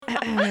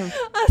I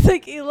was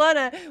like,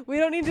 Ilana, we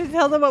don't need to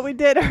tell them what we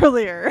did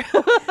earlier.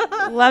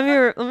 Let me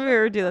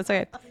redo this.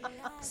 Okay.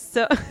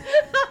 So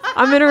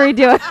I'm going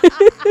to redo it.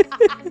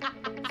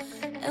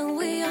 And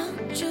we all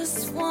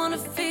just wanna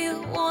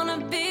feel,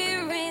 wanna be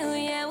real.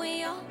 Yeah,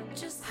 we all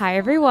just. Hi,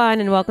 everyone,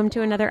 and welcome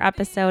to another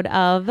episode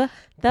of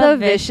The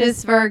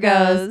Vicious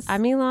Virgos.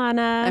 I'm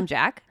Ilana. I'm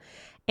Jack.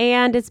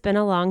 And it's been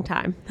a long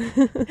time.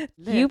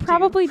 You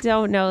probably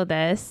don't know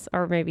this,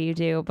 or maybe you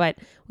do, but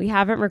we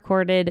haven't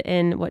recorded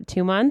in,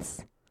 2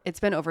 months? It's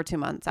been over 2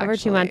 months, actually. Over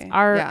 2 months.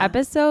 Our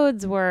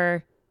episodes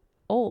were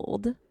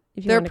old.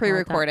 If you They're want to call it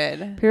pre-recorded.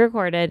 that.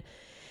 Pre-recorded.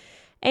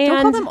 And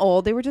don't call them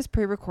old. They were just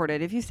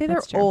pre-recorded. If you say they're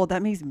That's true. old,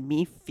 that makes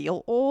me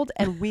feel old,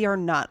 and we are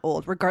not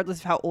old, regardless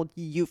of how old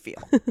you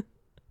feel.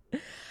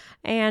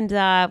 And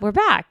we're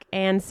back.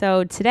 And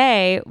so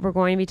today we're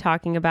going to be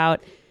talking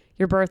about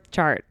your birth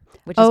chart,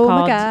 which is called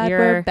my God, your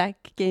we're back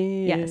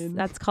again. Yes,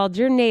 that's called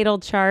your natal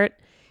chart.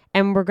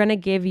 And we're going to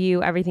give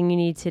you everything you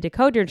need to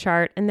decode your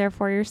chart and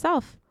therefore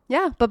yourself.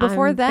 Yeah, but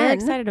before I'm then, very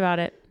excited about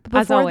it, before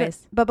as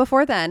always. but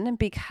before then,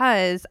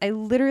 because I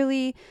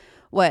literally,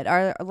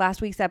 our last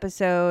week's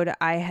episode,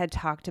 I had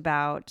talked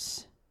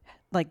about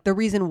like the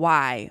reason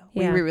why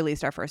we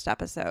re-released our first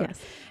episode.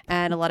 Yes.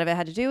 And a lot of it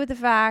had to do with the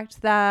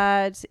fact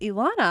that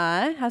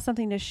Ilana has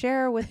something to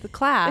share with the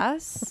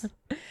class.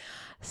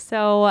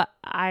 So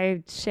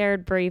I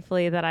shared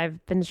briefly that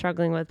I've been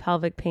struggling with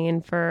pelvic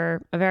pain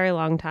for a very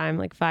long time,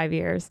 like 5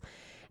 years.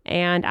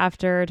 And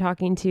after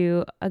talking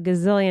to a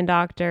gazillion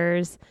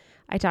doctors,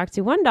 I talked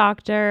to one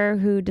doctor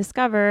who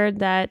discovered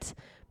that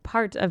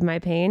part of my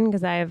pain,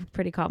 because I have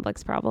pretty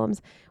complex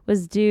problems,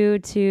 was due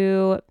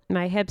to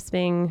my hips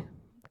being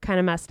kind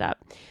of messed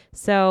up.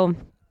 So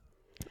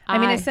I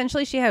mean,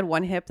 essentially she had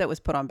one hip that was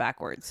put on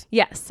backwards.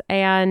 Yes.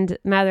 And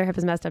my other hip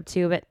is messed up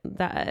too.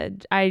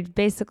 But I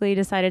basically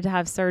decided to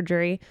have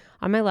surgery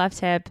on my left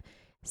hip.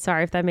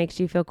 Sorry if that makes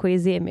you feel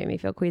queasy. It made me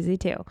feel queasy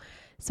too.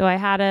 So I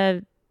had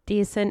a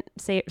decent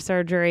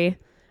surgery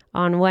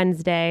on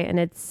Wednesday and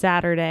it's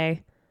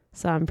Saturday.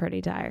 So I'm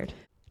pretty tired.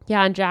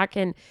 Yeah. And Jack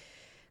and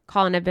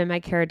Colin have been my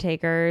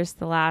caretakers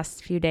the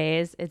last few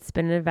days. It's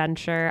been an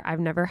adventure. I've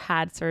never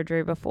had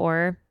surgery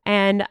before.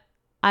 And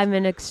I'm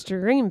in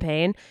extreme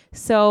pain.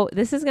 So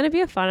this is going to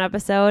be a fun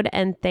episode.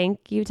 And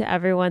thank you to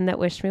everyone that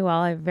wished me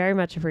well. I very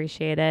much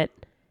appreciate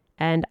it.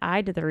 And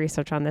I did the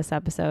research on this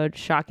episode,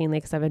 shockingly,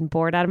 because I've been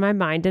bored out of my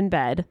mind in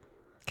bed.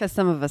 Because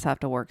some of us have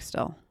to work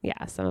still.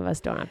 Yeah, some of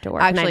us don't have to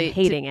work. Actually, and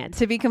I'm hating it.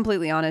 To be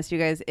completely honest, you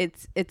guys,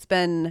 it's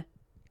been...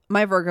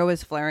 My Virgo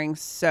is flaring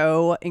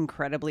so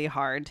incredibly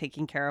hard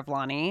taking care of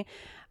Lani.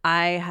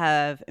 I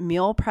have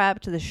meal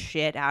prepped the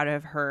shit out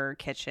of her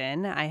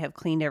kitchen. I have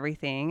cleaned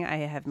everything. I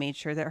have made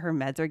sure that her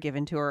meds are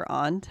given to her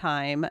on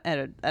time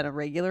at a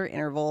regular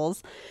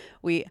intervals.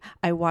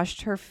 I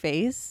washed her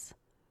face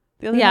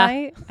the other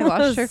night. I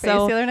washed her face the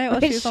other night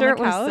while she was on the couch.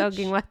 My shirt was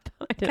soaking wet.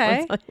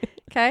 Okay.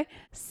 Okay.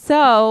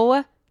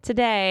 So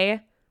today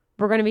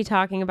we're going to be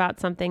talking about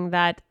something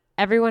that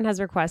everyone has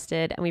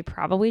requested and we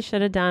probably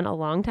should have done a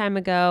long time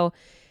ago.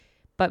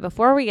 But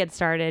before we get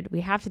started,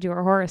 we have to do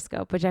our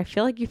horoscope, which I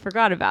feel like you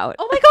forgot about.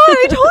 Oh my God,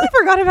 I totally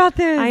forgot about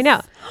this. I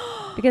know.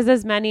 Because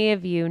as many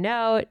of you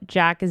know,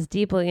 Jack is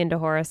deeply into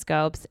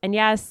horoscopes. And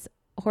yes,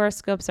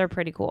 horoscopes are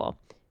pretty cool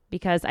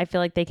because I feel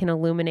like they can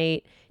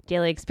illuminate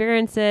daily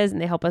experiences and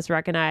they help us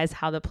recognize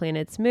how the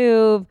planets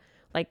move,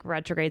 like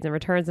retrogrades and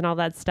returns and all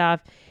that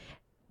stuff.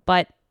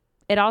 But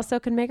it also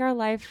can make our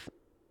life,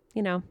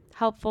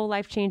 helpful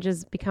life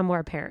changes become more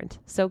apparent.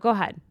 So go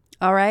ahead.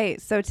 All right.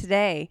 So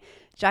today,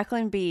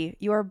 Jacqueline B.,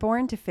 you are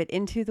born to fit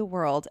into the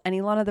world, and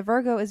Ilana the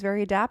Virgo is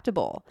very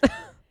adaptable.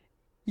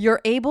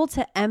 You're able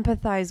to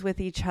empathize with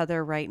each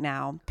other right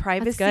now.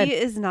 Privacy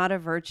is not a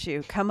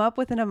virtue. Come up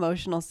with an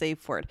emotional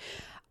safe word.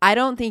 I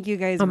don't think you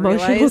guys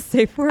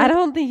safe word. I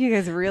don't think you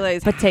guys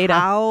realize Potato.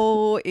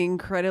 how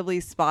incredibly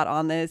spot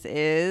on this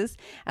is.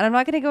 And I'm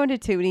not going to go into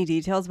too many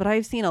details, but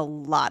I've seen a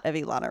lot of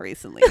Ilana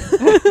recently.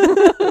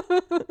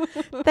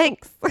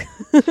 Thanks.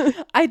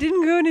 I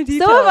didn't go into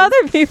details. So have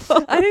other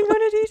people. I didn't go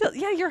into details.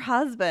 Yeah, your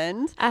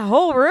husband. A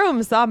whole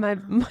room saw my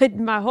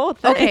whole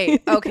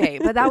thing. Okay,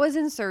 but that was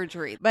in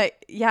surgery. But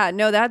yeah,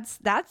 no, that's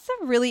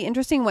a really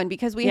interesting one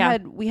because we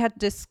had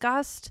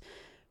discussed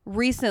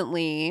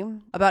recently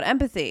about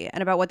empathy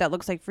and about what that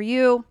looks like for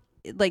you.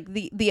 Like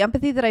the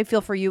empathy that I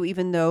feel for you,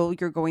 even though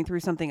you're going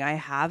through something I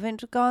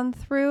haven't gone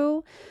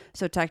through.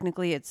 So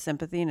technically it's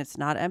sympathy and it's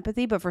not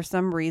empathy, but for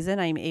some reason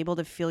I'm able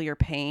to feel your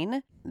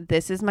pain.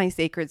 This is my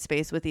sacred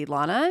space with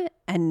Ilana,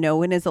 and no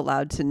one is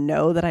allowed to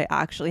know that I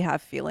actually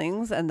have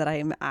feelings and that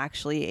I'm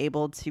actually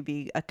able to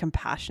be a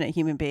compassionate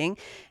human being.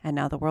 And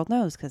now the world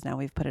knows because now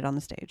we've put it on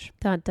the stage.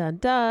 Dun, dun,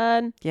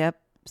 dun. Yep.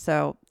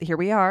 So here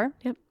we are.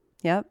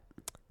 Yep.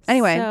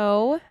 Anyway.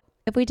 So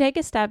if we take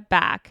a step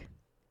back,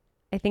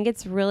 I think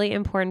it's really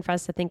important for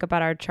us to think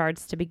about our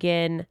charts to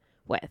begin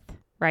with,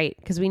 right?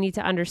 Because we need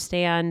to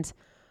understand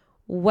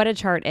what a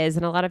chart is,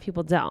 and a lot of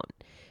people don't.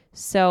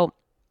 So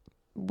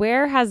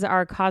where has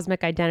our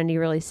cosmic identity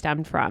really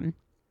stemmed from?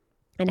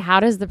 And how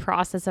does the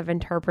process of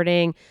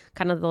interpreting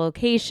kind of the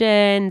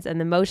locations and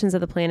the motions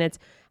of the planets,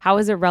 how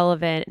is it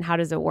relevant and how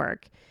does it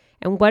work?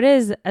 And what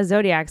is a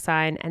zodiac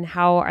sign and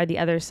how are the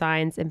other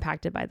signs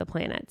impacted by the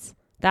planets?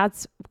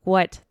 That's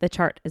what the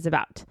chart is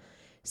about.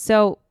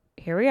 So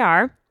here we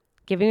are,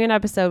 giving you an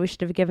episode we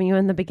should have given you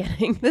in the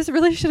beginning. This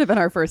really should have been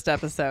our first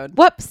episode.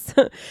 Whoops.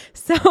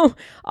 So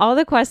all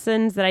the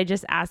questions that I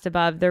just asked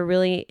above, they're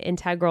really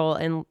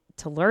integral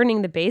to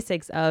learning the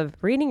basics of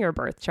reading your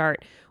birth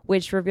chart,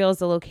 which reveals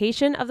the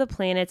location of the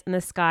planets in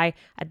the sky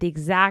at the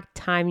exact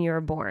time you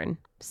were born.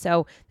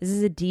 So this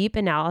is a deep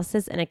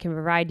analysis and it can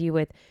provide you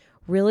with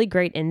really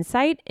great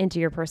insight into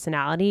your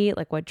personality,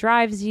 like what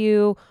drives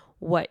you,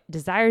 what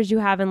desires you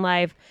have in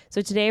life.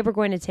 So today we're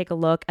going to take a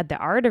look at the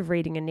art of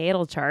reading a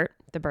natal chart,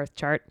 the birth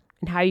chart,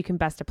 and how you can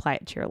best apply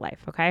it to your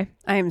life, okay?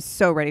 I am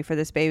so ready for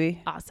this,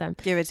 baby. Awesome.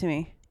 Give it to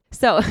me.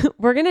 So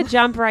we're going to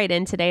jump right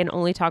in today and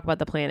only talk about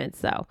the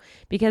planets though,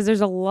 because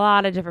there's a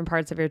lot of different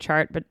parts of your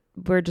chart, but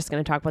we're just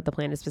going to talk about the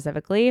planets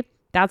specifically.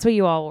 That's what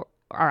you all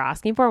are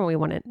asking for and we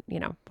want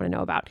to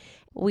know about.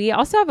 We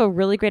also have a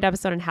really great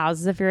episode on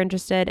houses if you're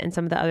interested and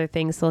some of the other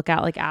things to look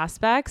at, like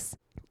aspects.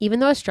 Even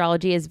though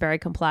astrology is very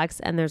complex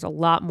and there's a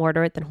lot more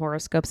to it than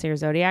horoscopes and your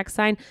zodiac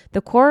sign,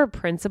 the core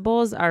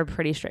principles are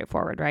pretty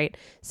straightforward, right?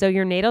 So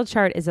your natal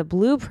chart is a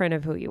blueprint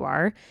of who you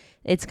are.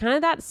 It's kind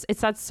of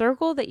that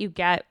circle that you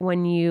get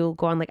when you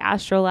go on like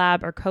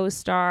Astrolab or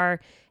CoStar,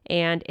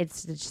 and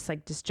it's just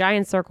like this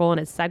giant circle and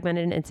it's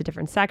segmented into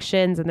different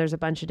sections and there's a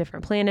bunch of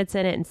different planets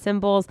in it and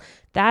symbols.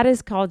 That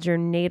is called your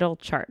natal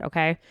chart,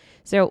 okay?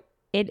 So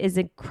it is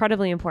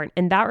incredibly important,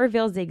 and that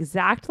reveals the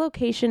exact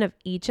location of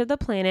each of the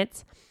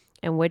planets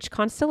and which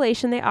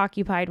constellation they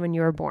occupied when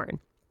you were born,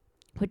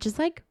 which is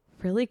like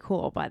really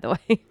cool, by the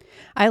way.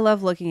 I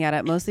love looking at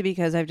it mostly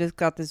because I've just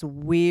got this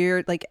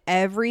weird, like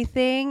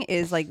everything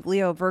is like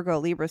Leo, Virgo,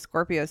 Libra,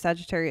 Scorpio,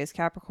 Sagittarius,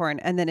 Capricorn.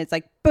 And then it's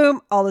like,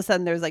 boom, all of a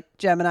sudden there's like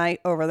Gemini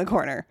over the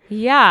corner.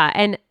 Yeah.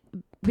 And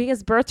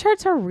because birth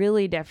charts are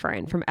really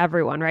different from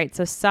everyone, right?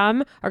 So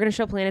some are going to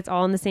show planets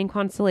all in the same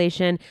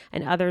constellation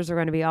and others are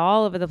going to be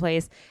all over the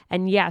place.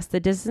 And yes, the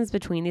distance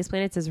between these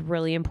planets is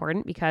really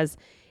important because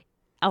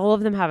all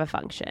of them have a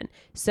function.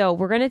 So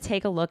we're going to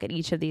take a look at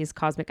each of these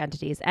cosmic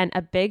entities. And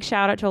a big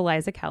shout out to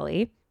Eliza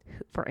Kelly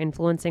for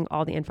influencing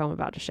all the info I'm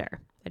about to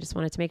share. I just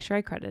wanted to make sure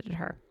I credited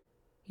her.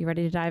 You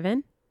ready to dive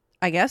in?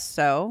 I guess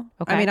so.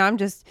 Okay. I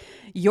mean,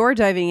 you're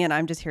diving in.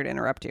 I'm just here to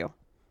interrupt you,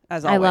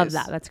 as always. I love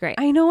that. That's great.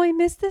 I know. I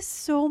miss this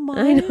so much.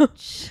 I know.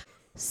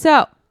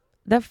 So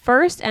the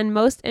first and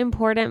most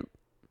important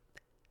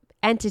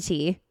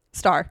entity,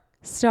 Star,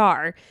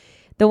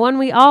 the one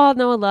we all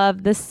know and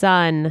love, the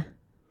sun.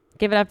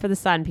 Give it up for the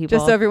sun, people.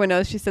 Just so everyone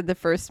knows, she said the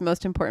first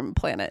most important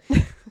planet.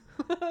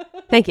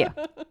 Thank you.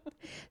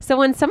 So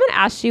when someone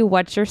asks you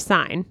what's your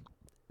sign,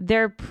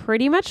 they're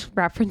pretty much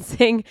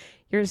referencing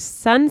your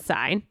sun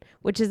sign,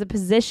 which is the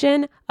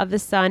position of the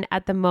sun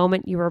at the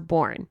moment you were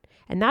born.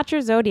 And that's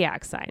your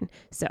zodiac sign.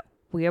 So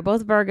we are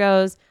both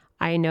Virgos.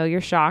 I know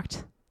you're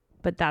shocked,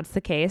 but that's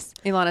the case.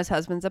 Ilana's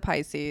husband's a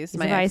Pisces.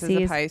 My ex is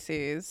a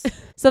Pisces.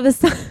 So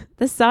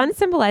the sun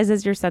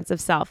symbolizes your sense of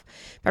self,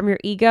 from your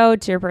ego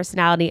to your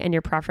personality and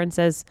your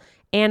preferences,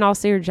 and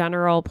also your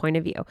general point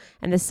of view.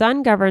 And the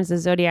sun governs the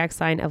zodiac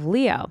sign of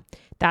Leo.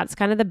 That's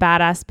kind of the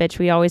badass bitch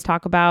we always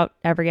talk about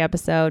every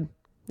episode.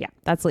 Yeah,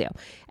 that's Leo.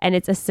 And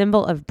it's a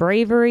symbol of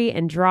bravery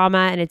and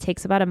drama, and it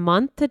takes about a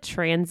month to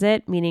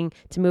transit, meaning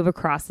to move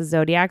across the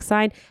zodiac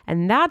sign.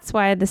 And that's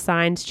why the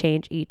signs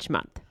change each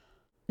month.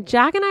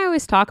 Jack and I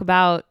always talk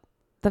about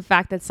the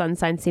fact that sun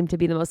signs seem to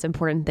be the most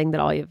important thing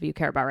that all of you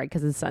care about, right?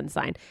 Because it's sun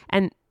sign.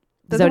 And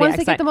they're the ones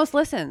that get the most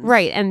listens.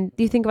 Right. And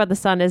you think about the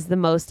sun as the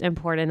most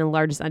important and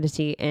largest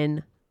entity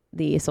in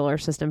the solar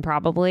system,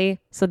 probably.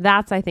 So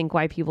that's, I think,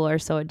 why people are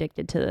so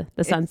addicted to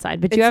the sun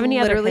sign. But do you have any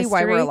other history?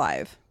 Literally why we're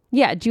alive.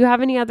 Yeah. Do you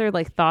have any other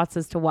like thoughts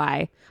as to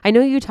why? I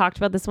know you talked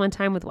about this one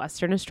time with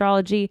Western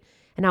astrology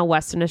and how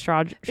Western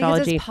astrology...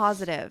 Because it's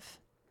positive.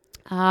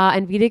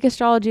 And Vedic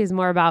astrology is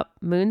more about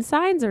moon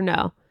signs or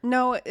no?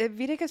 No,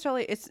 Vedic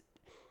astrology,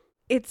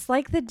 it's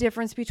like the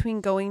difference between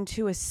going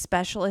to a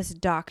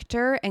specialist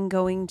doctor and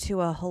going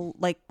to a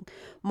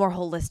more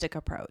holistic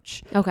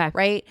approach. Okay.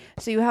 Right?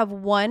 So you have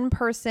one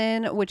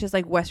person, which is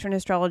like Western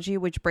astrology,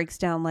 which breaks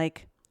down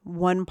like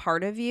one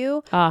part of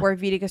you, where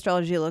Vedic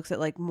astrology looks at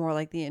like more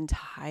like the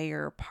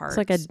entire part.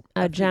 It's like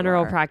a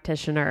general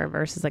practitioner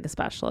versus like a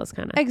specialist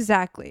kind of.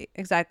 Exactly.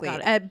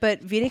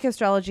 But Vedic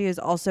astrology is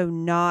also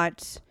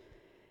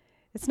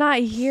it's not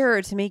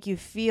here to make you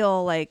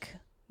feel like,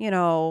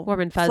 warm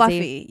and fuzzy,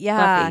 fluffy.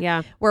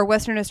 Yeah. Where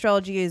Western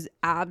astrology is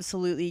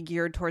absolutely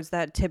geared towards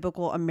that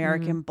typical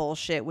American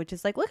bullshit, which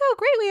is like, look how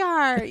great we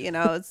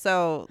are,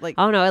 so like,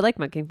 oh no, I like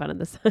making fun of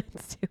the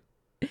signs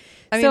too.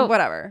 I mean,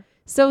 whatever.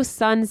 So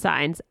sun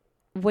signs,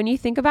 when you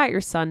think about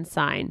your sun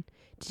sign,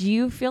 do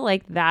you feel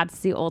like that's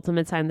the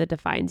ultimate sign that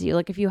defines you?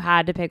 Like if you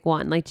had to pick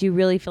one, like, do you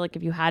really feel like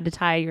if you had to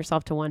tie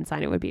yourself to one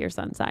sign, it would be your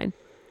sun sign?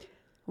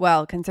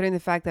 Well, considering the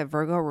fact that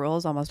Virgo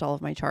rules almost all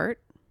of my chart.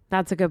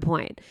 That's a good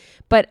point.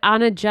 But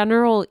on a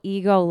general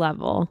ego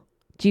level,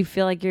 Do you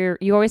feel like you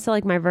always feel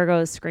like my Virgo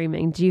is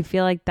screaming. Do you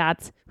feel like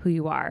that's who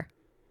you are?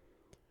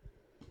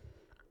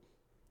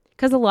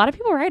 Because a lot of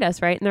people write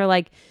us, right? And they're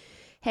like,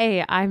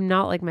 hey, I'm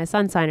not like my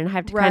sun sign. And I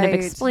have to kind of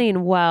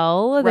explain,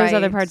 well, there's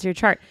other parts of your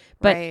chart.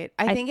 But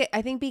I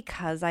think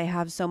because I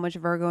have so much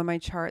Virgo in my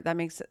chart, that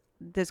makes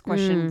this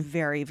question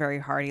very, very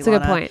hard, Ilana. It's a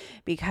good point.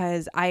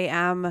 Because I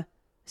am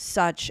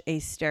such a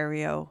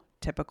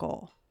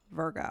stereotypical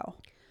Virgo.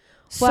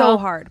 So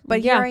hard. But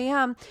here I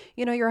am,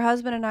 your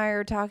husband and I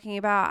are talking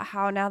about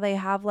how now they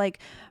have like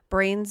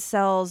brain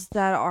cells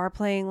that are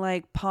playing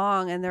like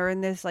Pong, and they're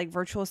in this like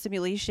virtual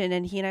simulation,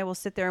 and he and I will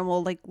sit there and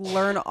we'll like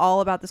learn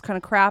all about this kind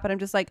of crap. And I'm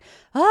just like,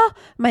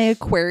 my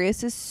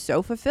Aquarius is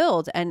so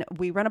fulfilled, and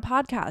we run a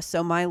podcast.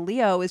 So my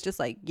Leo is just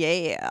like,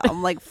 yeah,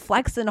 I'm like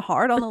flexing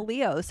hard on the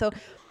Leo. So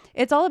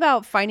it's all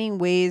about finding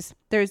ways.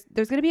 There's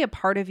going to be a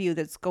part of you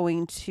that's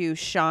going to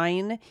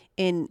shine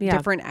in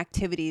different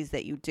activities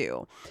that you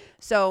do.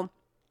 So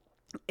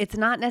it's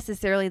not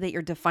necessarily that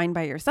you're defined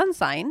by your sun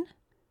sign,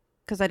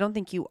 because I don't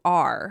think you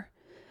are.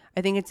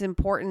 I think it's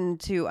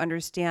important to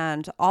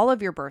understand all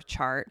of your birth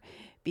chart,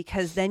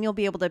 because then you'll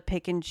be able to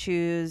pick and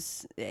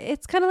choose.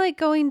 It's kind of like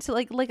going to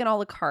like an a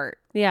la carte.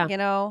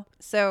 Yeah.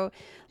 So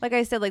like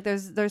I said, like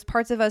there's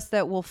parts of us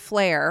that will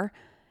flare,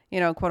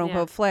 quote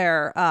unquote,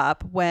 flare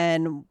up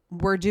when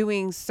we're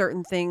doing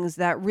certain things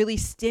that really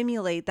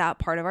stimulate that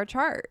part of our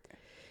chart.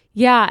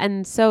 Yeah.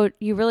 And so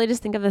you really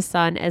just think of the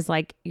sun as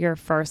like your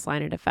first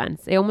line of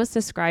defense. They almost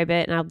describe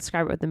it, and I'll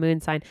describe it with the moon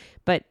sign,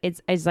 but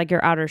it's like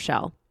your outer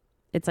shell.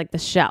 It's like the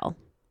shell,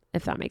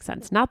 if that makes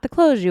sense. Not the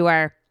clothes you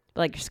wear, but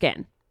like your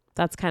skin.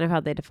 That's kind of how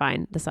they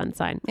define the sun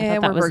sign. Yeah,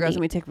 we're Virgos and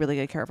we take really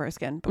good care of our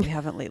skin, but we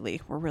haven't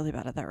lately. We're really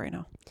bad at that right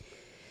now.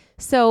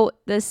 So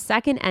the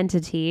second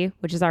entity,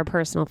 which is our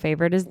personal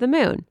favorite, is the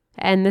moon.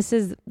 And this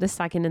is the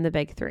second in the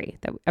big three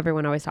that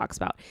everyone always talks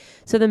about.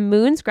 So the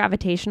moon's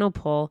gravitational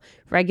pull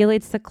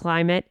regulates the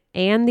climate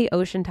and the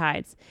ocean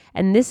tides.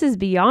 And this is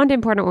beyond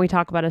important when we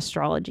talk about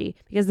astrology,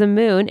 because the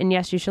moon, and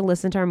yes, you should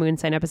listen to our moon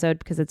sign episode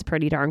because it's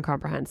pretty darn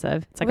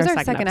comprehensive. It's like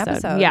our second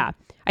episode. Yeah.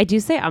 I do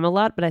say a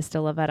lot, but I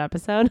still love that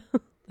episode.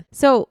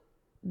 So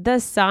the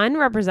sun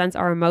represents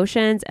our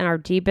emotions and our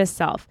deepest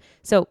self.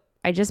 So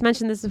I just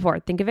mentioned this before.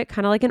 Think of it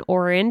kind of like an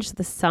orange.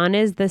 The sun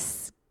is the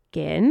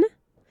skin,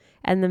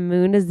 and the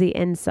moon is the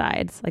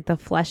insides, like the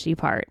fleshy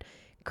part.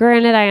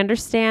 Granted, I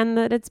understand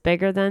that it's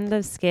bigger than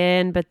the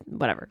skin, but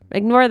whatever.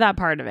 Ignore that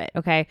part of it,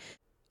 okay?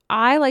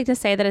 I like to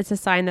say that it's a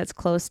sign that's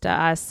close to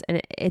us,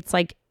 and it's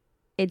like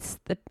it's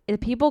the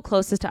people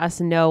closest to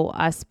us know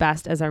us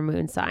best as our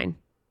moon sign.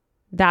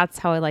 That's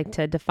how I like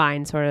to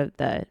define sort of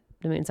the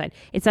moon sign.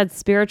 It's that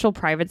spiritual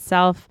private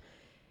self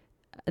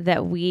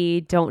that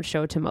we don't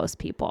show to most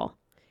people.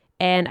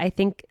 And I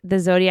think the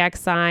zodiac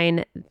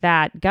sign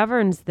that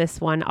governs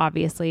this one,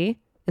 obviously,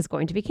 is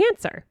going to be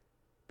Cancer,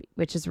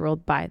 which is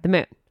ruled by the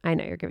moon. I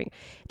know you're giving.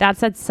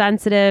 That's that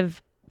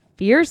sensitive,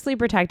 fiercely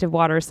protective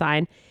water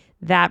sign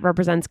that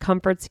represents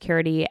comfort,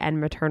 security, and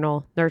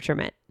maternal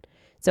nurturement.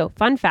 So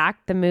fun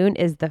fact, the moon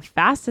is the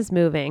fastest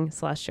moving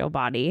celestial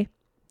body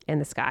in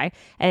the sky,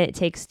 and it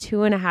takes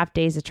 2.5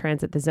 days to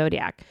transit the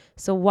zodiac.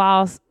 So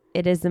while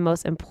it is the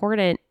most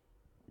important,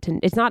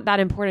 it's not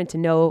that important to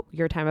know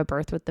your time of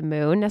birth with the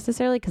moon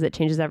necessarily, because it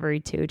changes every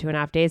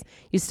 2.5 days.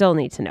 You still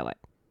need to know it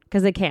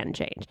because it can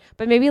change.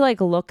 But maybe like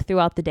look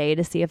throughout the day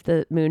to see if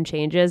the moon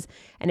changes.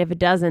 And if it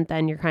doesn't,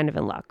 then you're kind of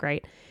in luck,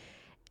 right?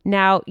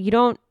 Now, you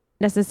don't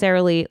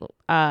necessarily,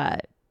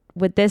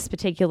 with this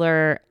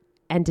particular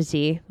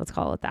entity, let's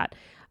call it that,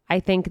 I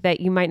think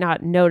that you might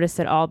not notice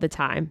it all the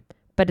time.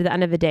 But at the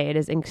end of the day, it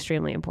is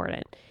extremely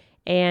important.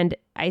 And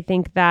I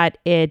think that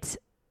it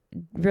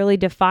really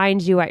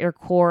defines you at your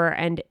core.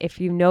 And if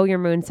you know your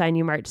moon sign,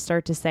 you might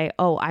start to say,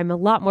 oh, I'm a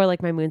lot more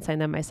like my moon sign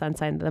than my sun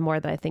sign, the more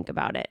that I think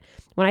about it.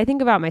 When I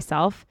think about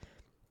myself,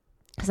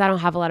 because I don't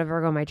have a lot of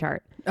Virgo in my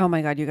chart. Oh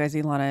my God, you guys,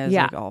 Ilana is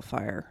like all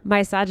fire.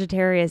 My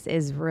Sagittarius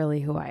is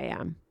really who I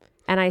am.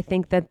 And I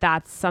think that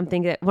that's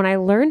something that when I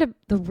learned,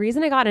 the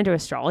reason I got into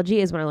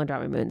astrology is when I learned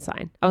about my moon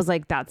sign. I was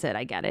like, that's it.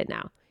 I get it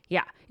now.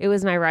 Yeah. It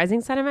was my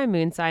rising sign and my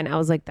moon sign. I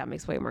was like, that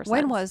makes way more sense.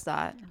 When was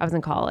that? I was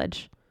in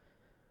college.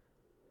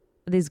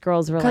 These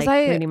girls were like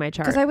reading my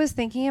chart. Because I was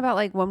thinking about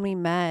like when we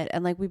met,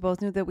 and like we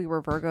both knew that we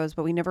were Virgos,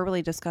 but we never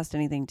really discussed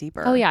anything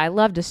deeper. Oh yeah, I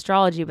loved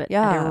astrology, but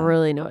I didn't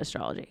really know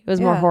astrology. It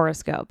was more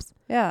horoscopes.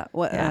 Yeah.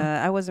 Well,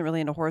 I wasn't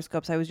really into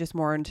horoscopes. I was just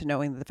more into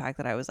knowing the fact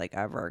that I was like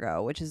a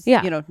Virgo, which is,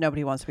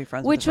 nobody wants to be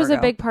friends with Which was a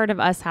big part of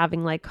us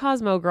having like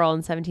Cosmo Girl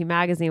and 17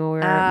 magazine when we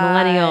were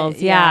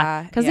millennials.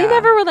 Yeah. Because they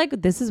never were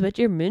like, this is what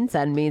your moon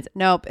sign means.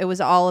 Nope. It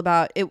was all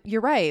about it.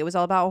 You're right. It was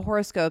all about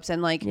horoscopes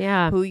and like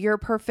who your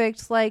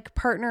perfect like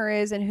partner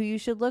is and who you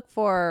should look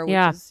for. Which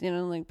is,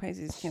 like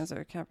Pisces,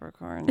 Cancer,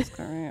 Capricorn,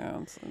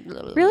 Scorpio.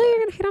 Really? You're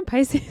going to hate on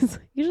Pisces?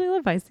 Usually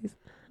love Pisces.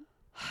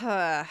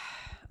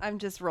 I'm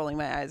just rolling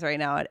my eyes right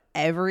now at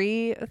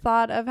every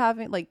thought of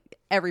having like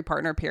every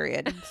partner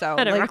period. So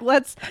like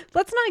let's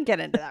not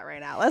get into that right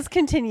now. Let's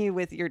continue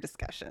with your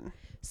discussion.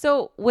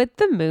 So with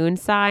the moon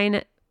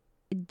sign,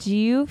 do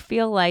you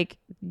feel like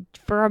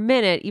for a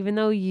minute, even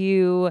though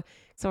you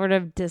sort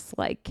of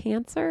dislike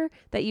Cancer,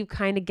 that you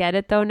kind of get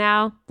it though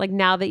now? Like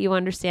now that you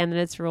understand that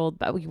it's ruled,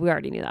 but we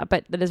already knew that,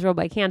 but that is ruled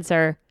by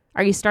Cancer.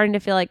 Are you starting to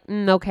feel like,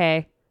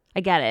 okay, I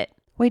get it?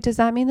 Wait, does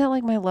that mean that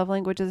like my love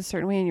language is a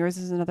certain way and yours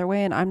is another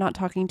way and I'm not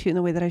talking to you in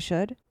the way that I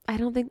should? I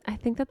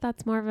think that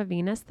that's more of a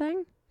Venus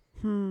thing,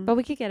 but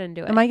we could get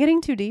into it. Am I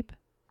getting too deep?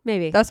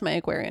 Maybe. That's my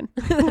Aquarian.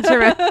 That's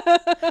right.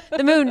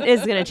 The moon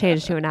is going to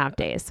change 2.5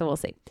 days. So we'll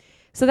see.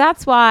 So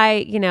that's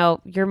why,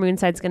 your moon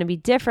side's going to be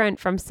different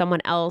from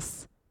someone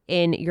else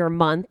in your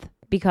month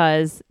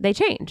because they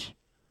change.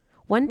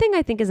 One thing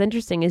I think is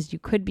interesting is you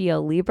could be a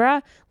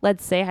Libra,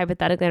 let's say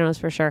hypothetically, I don't know this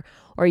for sure,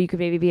 or you could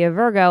maybe be a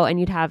Virgo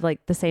and you'd have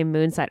like the same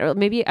moon sign, or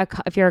maybe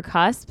if you're a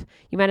cusp,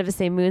 you might have the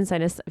same moon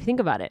sign. Think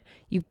about it.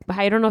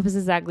 I don't know if this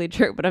is exactly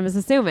true, but I'm just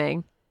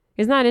assuming.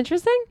 Isn't that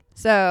interesting?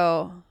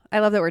 So I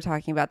love that we're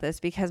talking about this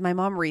because my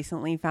mom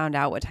recently found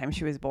out what time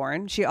she was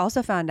born. She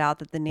also found out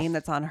that the name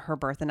that's on her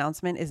birth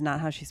announcement is not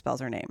how she spells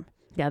her name.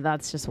 Yeah,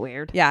 that's just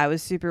weird. Yeah, it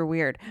was super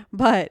weird.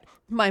 But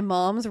my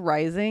mom's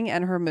rising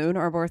and her moon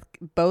are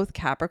both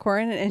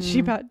Capricorn, and she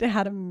about to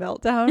had a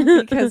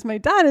meltdown because my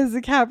dad is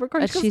a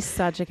Capricorn. She's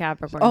such a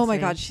Capricorn. Oh my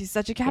God, she's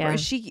such a Capricorn.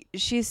 Yeah.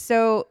 She's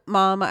so,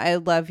 Mom, I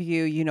love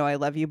you. You know I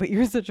love you, but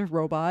you're such a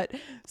robot.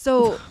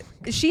 So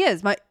she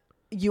is.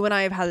 You and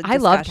I have had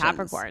discussions. I love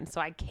Capricorn, so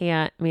I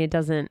can't. It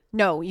doesn't.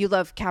 No, you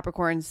love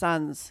Capricorn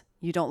suns.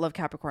 You don't love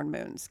Capricorn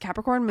moons.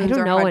 Capricorn moons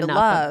are hard to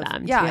love.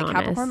 Them, yeah,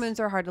 Capricorn moons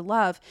are hard to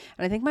love.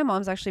 And I think my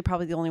mom's actually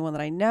probably the only one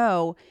that I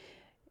know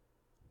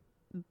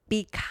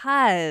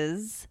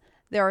because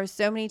there are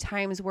so many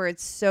times where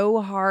it's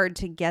so hard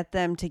to get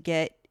them to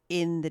get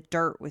in the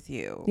dirt with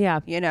you.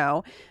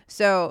 Yeah.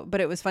 So, but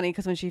it was funny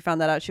because when she found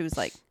that out, she was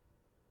like,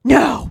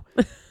 no.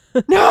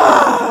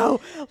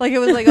 No, like it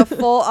was like a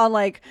full on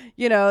like,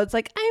 it's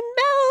like I'm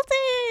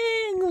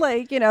melting,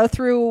 like,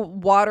 threw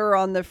water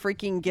on the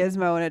freaking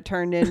gizmo and it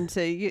turned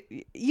into,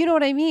 you know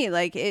what I mean?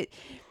 Like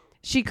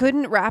she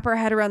couldn't wrap her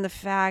head around the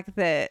fact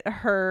that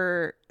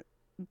her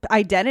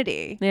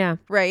identity. Yeah.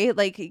 Right.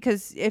 Like,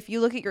 because if you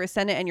look at your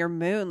ascendant and your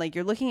moon, like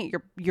you're looking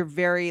at your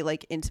very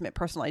like intimate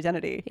personal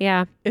identity.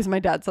 Yeah. Is my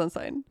dad's sun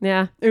sign.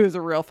 Yeah. It was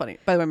a real funny,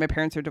 by the way, my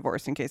parents are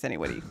divorced in case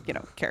anybody,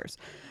 cares,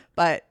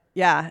 but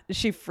yeah,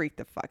 she freaked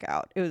the fuck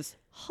out. It was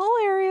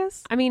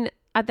hilarious.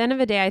 At the end of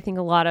the day, I think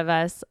a lot of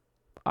us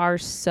are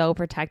so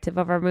protective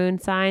of our moon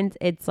signs.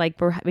 It's like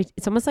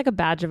it's almost like a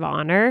badge of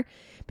honor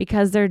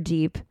because they're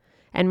deep.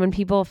 And when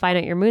people find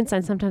out your moon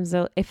sign, sometimes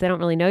if they don't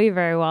really know you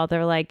very well,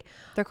 they're like,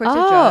 they're quick to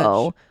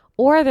judge.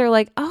 Or they're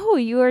like, oh,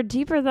 you are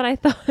deeper than I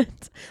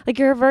thought. Like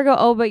you're a Virgo.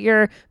 Oh, but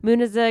your moon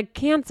is a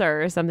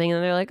Cancer or something.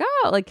 And they're like,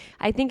 oh, like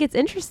I think it's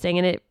interesting.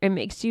 And it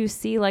makes you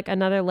see like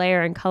another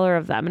layer and color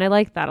of them. And I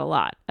like that a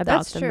lot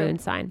about the moon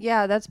sign.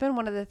 Yeah, that's been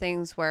one of the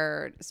things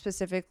where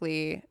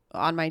specifically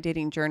on my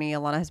dating journey,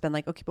 Ilana has been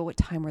like, okay, but what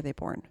time were they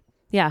born?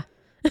 Yeah.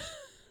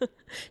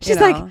 She's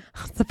like,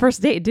 it's the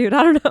first date, dude.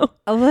 I don't know.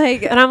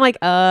 And I'm like,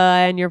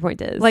 and your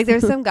point is like,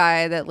 there's some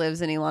guy that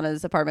lives in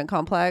Ilana's apartment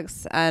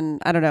complex and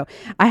I don't know.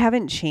 I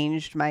haven't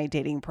changed my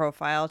dating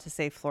profile to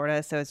say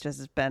Florida. So it's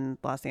just been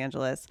Los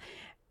Angeles.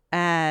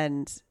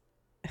 And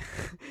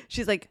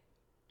she's like,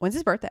 when's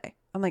his birthday?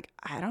 I'm like,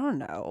 I don't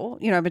know.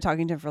 I've been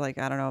talking to him for like,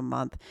 I don't know, a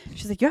month.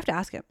 She's like, you have to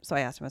ask him. So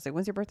I asked him, I was like,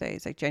 when's your birthday?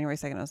 He's like, January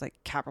 2nd. I was like,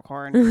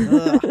 Capricorn.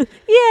 Yay.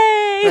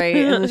 Right.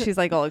 And then she's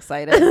like all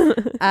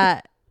excited.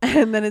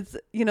 And then it's,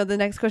 the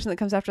next question that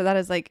comes after that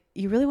is like,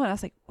 you really want to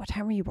ask like, what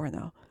time were you born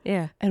though?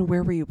 Yeah. And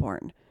where were you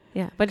born?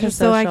 Yeah. But just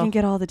so I can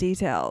get all the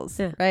details.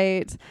 Yeah.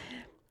 Right.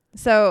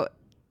 So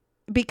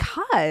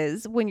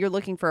because when you're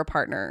looking for a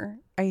partner,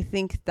 I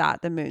think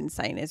that the moon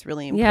sign is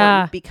really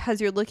important because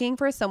you're looking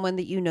for someone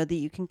that that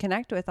you can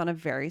connect with on a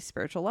very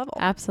spiritual level.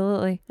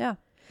 Absolutely. Yeah.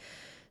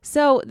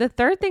 So the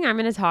third thing I'm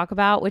going to talk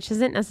about, which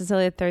isn't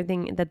necessarily the third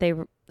thing that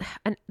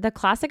the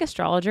classic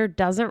astrologer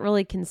doesn't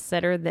really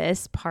consider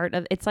this part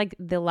of, it's like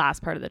the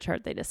last part of the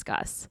chart they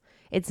discuss.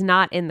 It's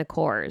not in the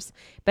cores,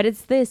 but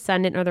it's the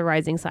ascendant or the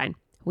rising sign.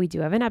 We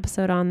do have an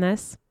episode on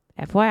this,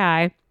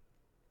 FYI.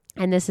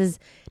 And this is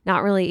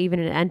not really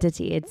even an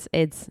entity.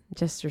 It's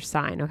just your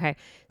sign. Okay.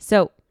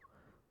 So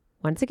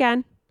once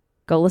again,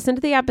 go listen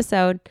to the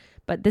episode,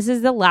 but this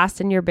is the last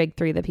in your big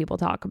three that people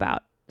talk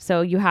about.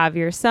 So you have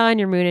your sun,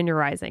 your moon, and your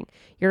rising.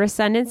 Your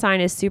ascendant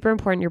sign is super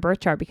important in your birth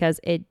chart because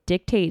it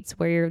dictates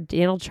where your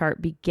natal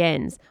chart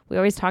begins. We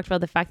always talked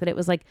about the fact that it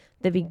was like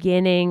the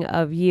beginning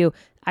of you.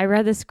 I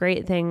read this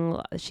great thing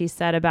she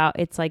said about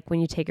it's like when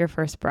you take your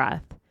first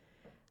breath.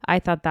 I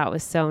thought that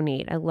was so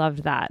neat. I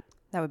loved that.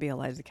 That would be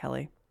Eliza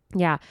Kelly.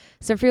 Yeah.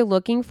 So if you're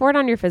looking for it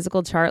on your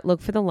physical chart,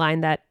 look for the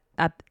line that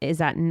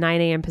is at 9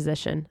 a.m.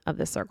 position of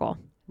the circle.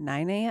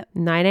 9 a.m.?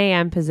 9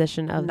 a.m.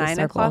 position of the circle.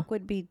 9 o'clock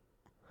would be...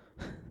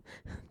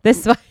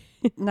 This way.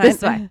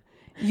 This way.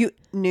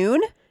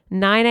 Noon?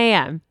 9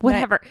 a.m.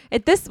 Whatever.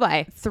 It this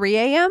way. 3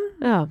 a.m.?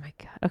 Oh my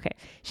God. Okay.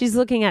 She's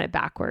looking at it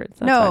backwards.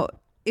 That's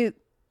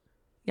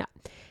yeah.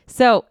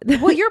 So.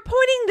 Well, you're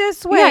pointing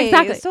this way. Yeah,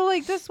 exactly. So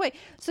like this way.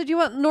 So do you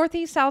want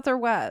northeast, south, or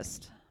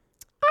west?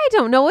 I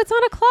don't know. It's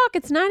on a clock.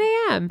 It's 9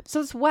 a.m.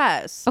 So it's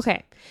west.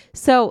 Okay.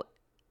 So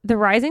the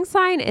rising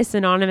sign is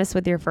synonymous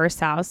with your first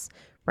house,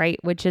 right?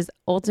 Which is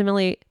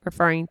ultimately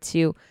referring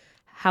to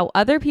how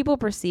other people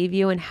perceive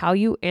you and how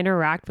you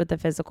interact with the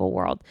physical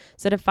world.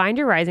 So to find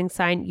your rising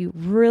sign, you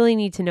really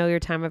need to know your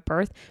time of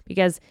birth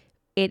because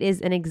it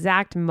is an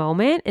exact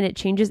moment and it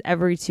changes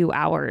every 2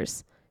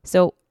 hours.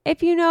 So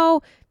if you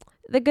know,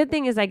 the good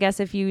thing is, I guess,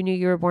 if you knew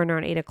you were born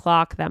around 8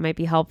 o'clock, that might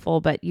be helpful,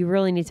 but you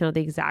really need to know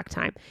the exact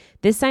time.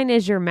 This sign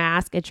is your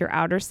mask. It's your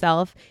outer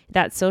self,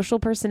 that social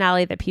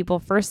personality that people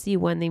first see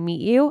when they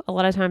meet you. A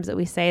lot of times that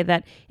we say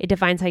that it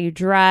defines how you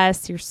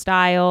dress, your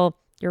style,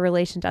 your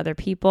relation to other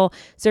people.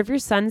 So if your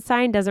sun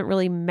sign doesn't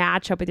really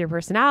match up with your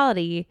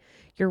personality,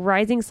 your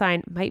rising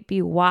sign might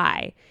be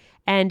why.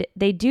 And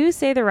they do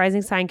say the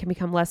rising sign can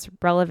become less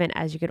relevant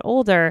as you get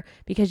older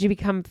because you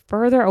become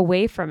further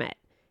away from it.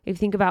 If you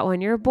think about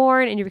when you're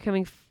born and you're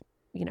becoming,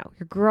 you're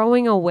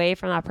growing away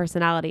from that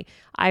personality.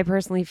 I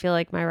personally feel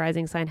like my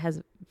rising sign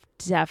has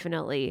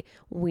definitely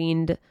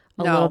weaned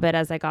a little bit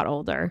as I got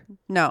older.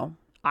 No.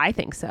 I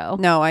think so.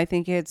 No, I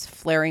think it's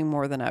flaring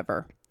more than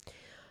ever.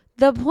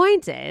 The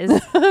point is,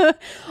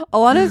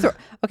 Ilana's,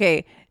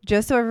 okay,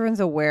 just so everyone's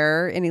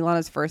aware, in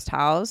Ilana's first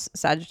house,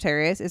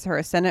 Sagittarius is her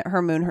ascendant,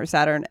 her moon, her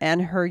Saturn,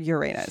 and her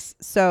Uranus.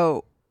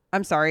 So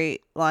I'm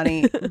sorry,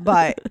 Lani,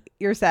 but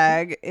your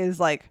Sag is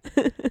like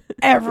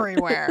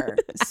everywhere.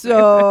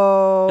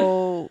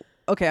 So,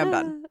 okay, I'm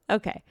done.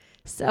 Okay.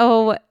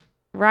 So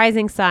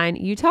rising sign,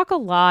 you talk a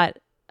lot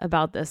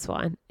about this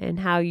one and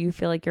how you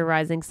feel like your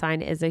rising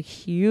sign is a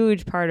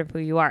huge part of who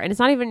you are. And it's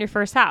not even your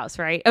first house,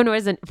 right? Oh no, it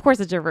isn't. Of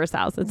course it's your first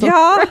house. It's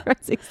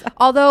rising sign.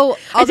 Although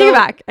I take it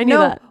back. I knew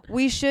that.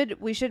 We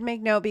should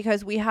make note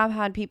because we have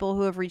had people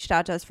who have reached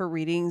out to us for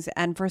readings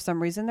and for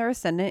some reason their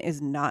ascendant is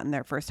not in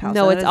their first house.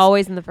 No, it's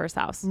always in the first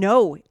house.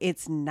 No,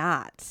 it's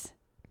not.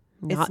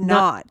 It's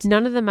not.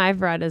 None of them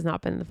I've read has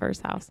not been in the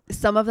first house.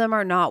 Some of them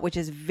are not, which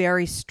is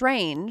very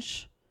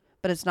strange,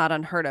 but it's not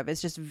unheard of.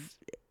 It's just,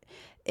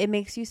 it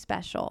makes you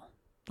special.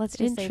 Let's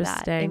just say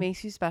that. It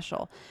makes you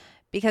special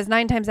because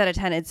 9 times out of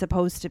 10, it's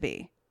supposed to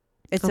be.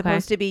 It's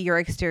supposed to be your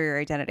exterior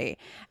identity.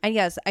 And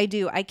yes, I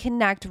do. I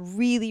connect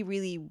really,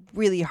 really,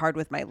 really hard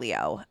with my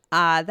Leo.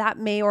 That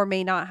may or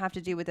may not have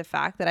to do with the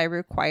fact that I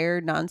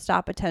require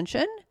nonstop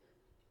attention.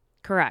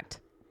 Correct.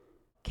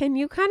 Can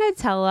you kind of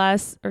tell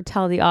us or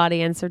tell the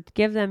audience or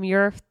give them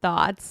your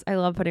thoughts? I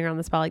love putting her on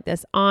the spot like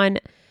this on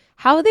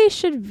how they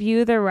should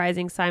view their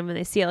rising sign when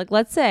they see it. Like,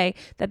 let's say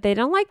that they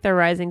don't like their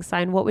rising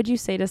sign. What would you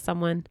say to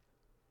someone?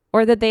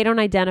 Or that they don't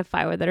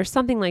identify with it or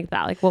something like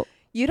that? Like, well,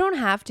 you don't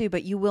have to,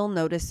 but you will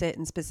notice it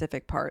in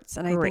specific parts.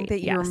 And I think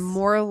that you're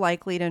more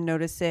likely to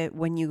notice it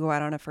when you go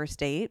out on a first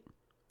date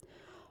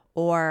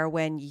or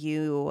when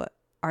you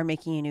are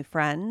making a new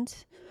friend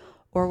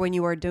or when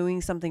you are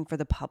doing something for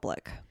the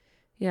public.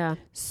 Yeah.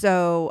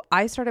 So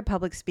I started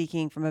public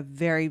speaking from a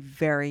very,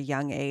 very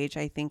young age.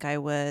 I think I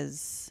want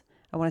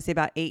to say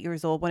about 8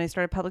 years old when I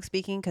started public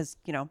speaking because,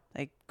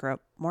 I grew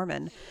up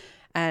Mormon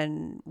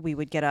and we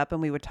would get up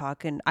and we would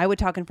talk and I would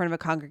talk in front of a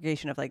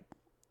congregation of like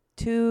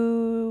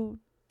 200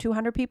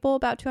 people,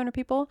 about 200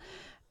 people.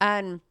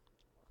 And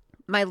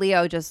my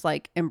Leo just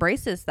like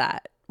embraces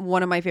that.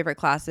 One of my favorite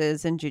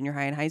classes in junior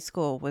high and high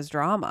school was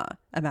drama.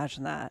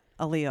 Imagine that.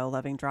 A Leo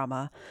loving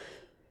drama.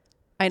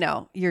 I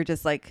know you're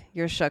just like,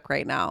 you're shook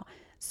right now.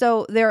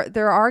 So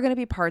there are going to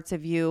be parts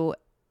of you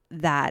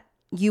that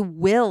you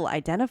will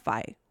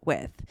identify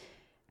with.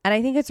 And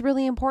I think it's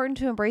really important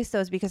to embrace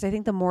those because I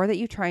think the more that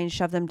you try and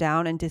shove them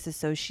down and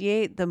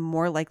disassociate, the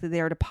more likely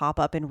they are to pop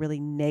up in really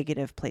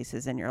negative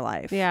places in your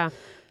life. Yeah.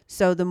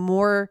 So the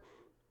more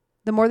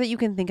that you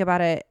can think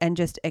about it and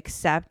just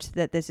accept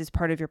that this is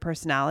part of your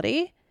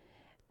personality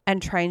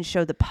and try and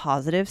show the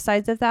positive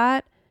sides of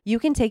that, you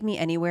can take me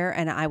anywhere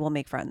and I will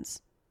make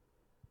friends.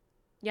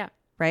 Yeah.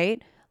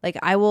 Right? Like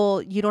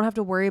you don't have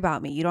to worry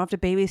about me. You don't have to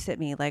babysit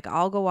me. Like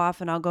I'll go off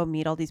and I'll go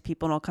meet all these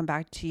people and I'll come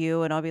back to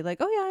you and I'll be like,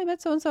 oh yeah, I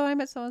met so-and-so. I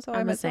met so-and-so.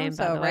 I met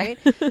so-and-so. Right.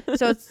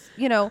 So it's,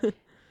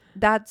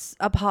 that's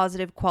a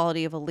positive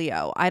quality of a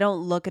Leo. I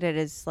don't look at it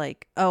as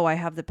like, oh, I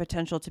have the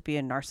potential to be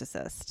a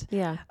narcissist.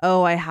 Yeah.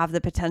 Oh, I have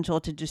the potential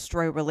to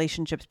destroy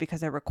relationships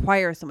because I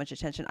require so much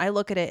attention. I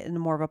look at it in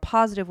more of a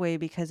positive way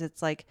because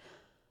it's like,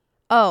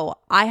 oh,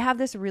 I have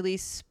this really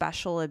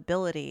special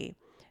ability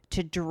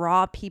to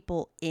draw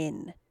people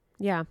in.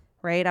 Yeah.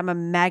 Right. I'm a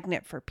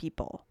magnet for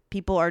people.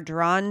 People are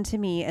drawn to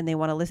me and they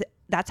want to listen.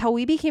 That's how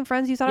we became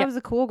friends. You thought I was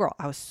a cool girl.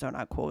 I was so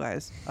not cool,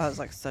 guys. I was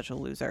like such a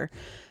loser.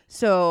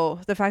 So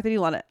the fact that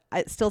you want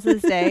it, still to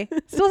this day,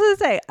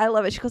 I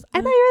love it. She goes,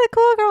 I thought you were the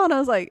cool girl. And I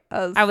was like,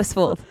 I was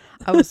fooled.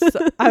 I was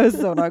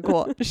so not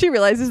cool. She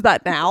realizes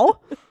that now.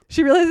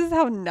 She realizes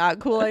how not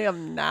cool I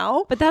am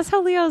now. But that's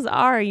how Leos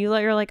are.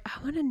 You're like,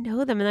 I want to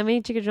know them. And then when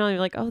you take a journal, you're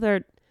like, oh,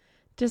 they're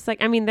just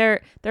like, I mean,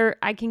 they're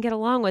I can get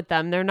along with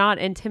them. They're not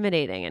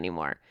intimidating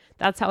anymore.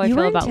 That's how I feel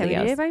about Leos. You were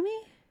intimidated by me?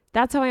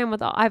 That's how I am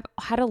with I've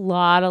had a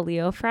lot of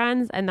Leo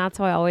friends and that's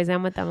how I always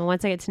am with them. And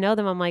once I get to know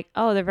them, I'm like,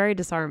 oh, they're very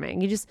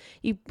disarming.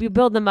 You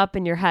build them up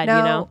in your head,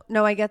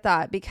 No, I get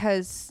that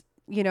because,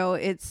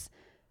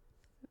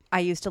 I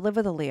used to live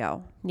with a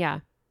Leo. Yeah.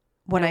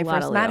 When I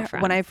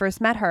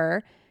first met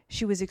her,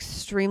 she was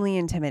extremely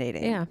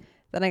intimidating. Yeah.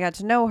 Then I got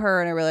to know her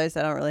and I realized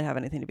I don't really have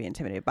anything to be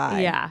intimidated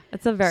by. Yeah.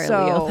 It's a very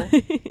so,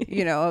 Leo.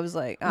 you know, I was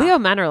like, Leo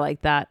men are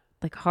like that,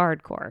 like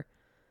hardcore.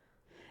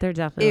 They're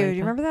definitely. Ew, like do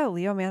you remember that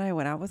Leo man I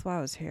went out with while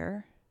I was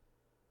here?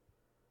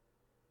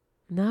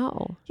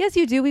 No. Yes,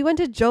 you do. We went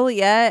to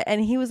Joliet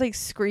and he was like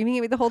screaming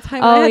at me the whole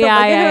time. Oh, and I had to yeah,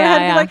 look at him. yeah, I had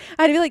to yeah. be like,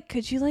 I had to be like,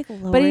 could you like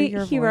lower But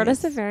your he voice? wrote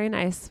us a very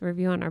nice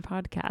review on our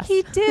podcast.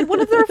 He did.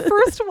 One of their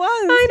first ones.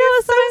 I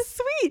know.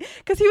 So sweet.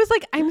 Because he was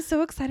like, I'm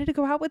so excited to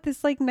go out with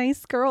this like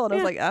nice girl. And I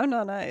was like, I'm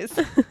not nice.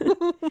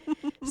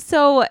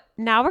 So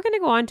now we're going to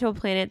go on to a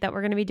planet that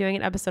we're going to be doing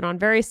an episode on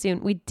very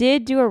soon. We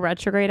did do a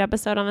retrograde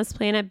episode on this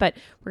planet, but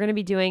we're going to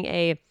be doing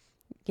a,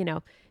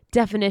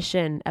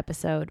 definition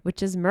episode,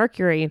 which is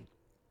Mercury.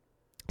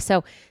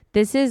 So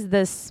this is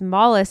the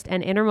smallest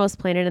and innermost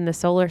planet in the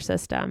solar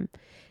system.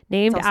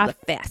 Named after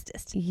the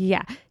fastest.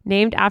 Yeah.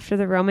 Named after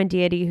the Roman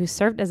deity who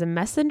served as a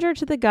messenger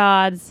to the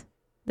gods.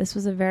 This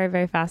was a very,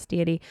 very fast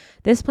deity.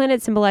 This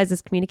planet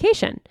symbolizes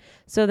communication.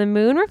 So the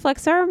moon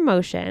reflects our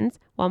emotions,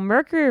 while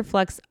Mercury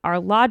reflects our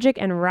logic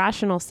and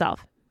rational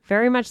self.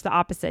 Very much the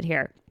opposite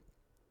here.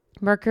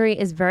 Mercury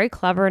is very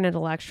clever and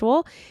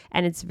intellectual,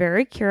 and it's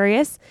very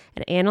curious.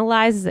 It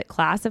analyzes, it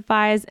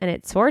classifies, and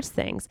it sorts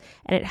things.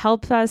 And it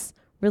helps us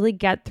really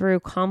get through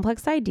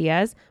complex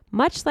ideas,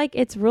 much like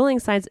its ruling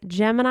signs,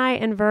 Gemini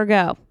and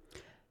Virgo.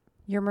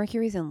 Your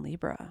Mercury's in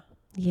Libra.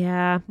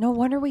 Yeah. No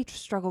wonder we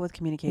struggle with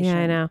communication.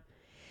 Yeah, I know.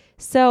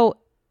 So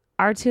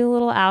our two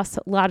little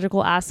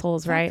logical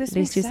assholes, right? This These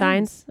makes two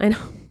signs. sense. I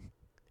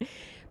know.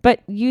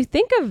 But you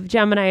think of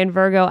Gemini and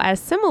Virgo as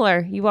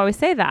similar. You always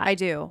say that. I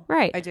do.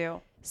 Right. I do.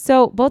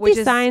 So both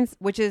these signs.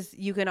 Which is,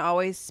 you can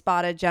always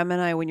spot a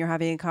Gemini when you're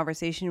having a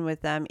conversation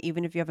with them,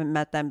 even if you haven't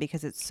met them,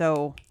 because it's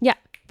so. Yeah.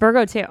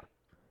 Virgo too,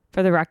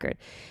 for the record.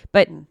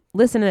 But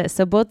listen to this.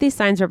 So both these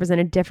signs represent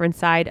a different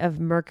side of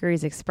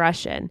Mercury's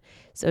expression.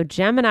 So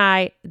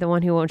Gemini, the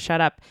one who won't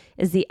shut up,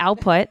 is the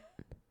output.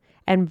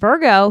 And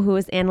Virgo, who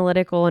is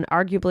analytical and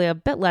arguably a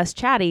bit less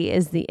chatty,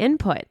 is the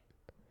input.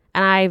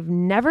 And I've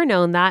never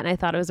known that. And I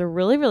thought it was a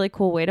really, really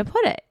cool way to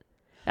put it.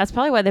 That's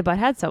probably why they butt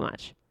heads so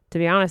much, to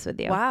be honest with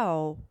you.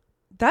 Wow.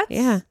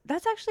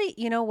 That's actually,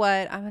 you know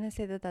what? I'm going to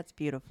say that that's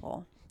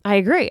beautiful. I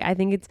agree. I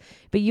think it's,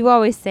 but you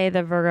always say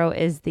that Virgo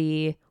is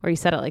the, or you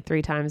said it like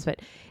 3 times,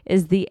 but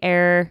is the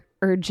air,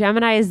 or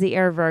Gemini is the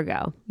air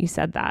Virgo. You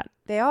said that.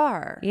 They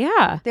are.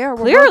 Yeah. They are.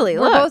 Clearly,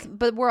 we're look. both,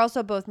 but we're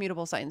also both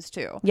mutable signs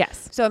too.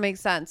 Yes. So it makes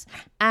sense.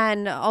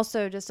 And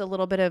also just a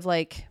little bit of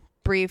like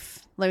brief,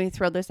 let me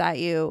throw this at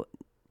you.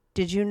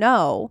 Did you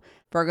know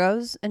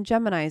Virgos and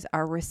Geminis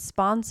are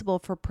responsible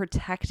for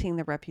protecting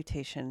the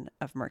reputation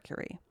of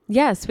Mercury?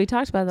 Yes, we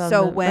talked about that.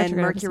 So when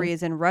Mercury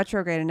is in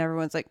retrograde and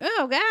everyone's like,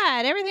 oh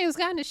God, everything's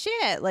gone to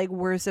shit. Like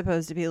we're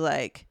supposed to be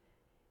like,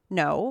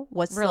 no,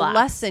 what's Relax. the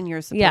lesson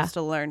you're supposed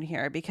to learn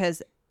here?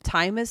 Because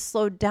time is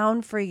slowed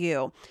down for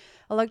you.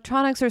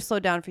 Electronics are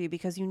slowed down for you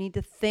because you need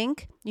to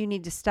think, you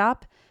need to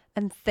stop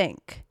and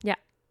think. Yeah.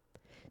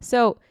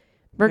 So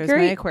Here's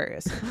Mercury, my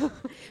Aquarius.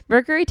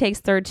 Mercury takes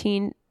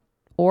 13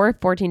 or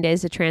 14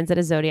 days to transit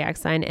a zodiac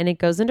sign, and it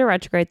goes into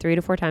retrograde 3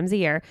 to 4 times a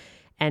year.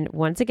 And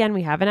once again,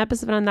 we have an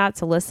episode on that.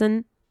 So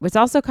listen, it's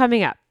also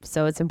coming up.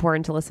 So it's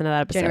important to listen to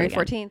that episode. January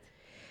again. 14th.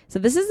 So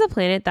this is a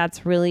planet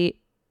that's really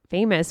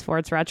famous for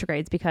its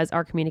retrogrades because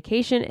our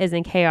communication is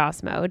in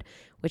chaos mode,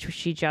 which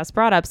she just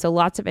brought up. So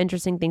lots of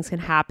interesting things can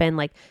happen,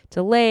 like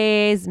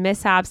delays,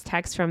 mishaps,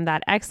 texts from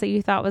that ex that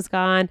you thought was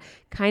gone,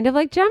 kind of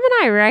like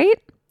Gemini,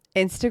 right?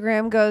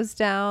 Instagram goes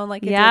down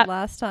like it did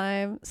last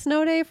time.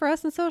 Snow day for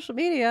us in social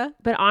media.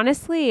 But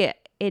honestly,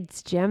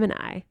 it's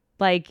Gemini.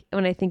 Like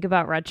when I think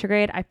about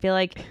retrograde, I feel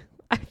like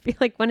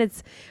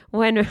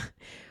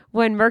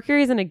when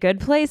Mercury's in a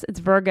good place, it's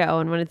Virgo,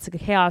 and when it's a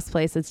chaos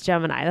place, it's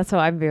Gemini. That's how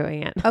I'm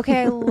viewing it.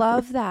 Okay, I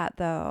love that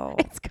though.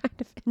 It's kind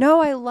of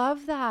No, I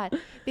love that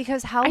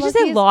because how I lucky should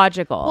say is,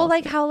 logical. Well,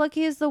 like how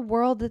lucky is the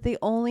world that they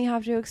only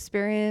have to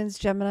experience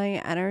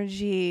Gemini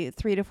energy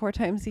 3 to 4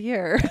 times a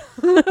year.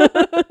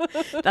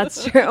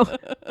 That's true.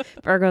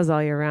 Virgo's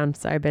all year round.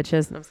 Sorry,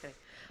 bitches. No, I'm just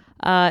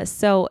kidding.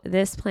 So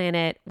this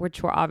planet,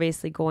 which we're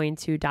obviously going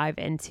to dive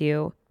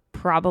into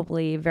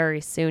probably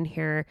very soon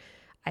here,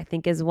 I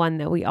think is one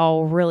that we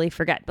all really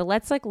forget. But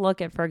let's like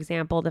look at, for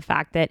example, the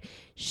fact that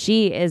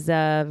she is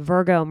a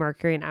Virgo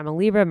Mercury and I'm a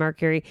Libra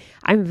Mercury.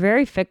 I'm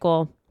very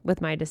fickle with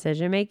my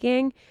decision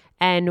making.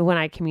 And when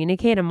I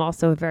communicate, I'm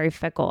also very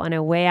fickle and I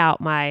weigh out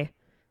my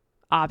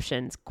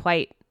options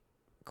quite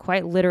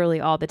literally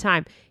all the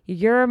time.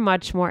 You're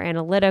much more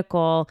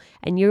analytical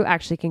and you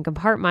actually can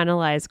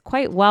compartmentalize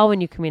quite well when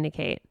you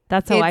communicate.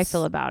 That's how I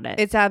feel about it.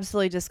 It's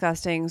absolutely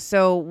disgusting.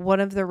 So one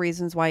of the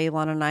reasons why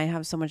Ilana and I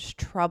have so much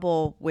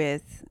trouble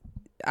with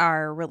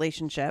our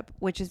relationship,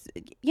 which is,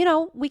 you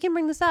know, we can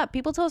bring this up.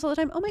 People tell us all the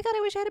time, oh my God,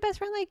 I wish I had a best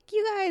friend like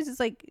you guys. It's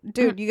like,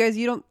 dude, you guys,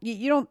 you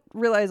don't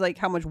realize like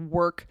how much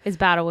work is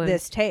battling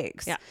this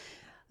takes. Yeah.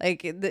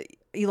 Like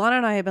Ilana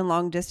and I have been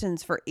long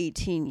distance for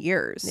 18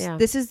 years. Yeah.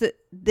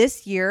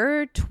 This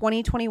year,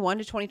 2021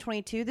 to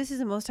 2022, this is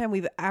the most time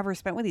we've ever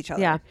spent with each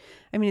other. Yeah.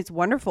 I mean, it's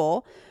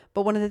wonderful.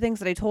 But one of the things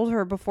that I told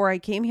her before I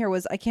came here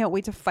was I can't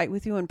wait to fight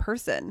with you in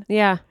person.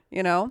 Yeah.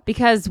 You know?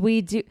 Because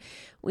we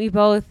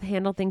both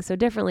handle things so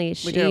differently.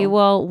 She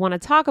will want to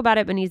talk about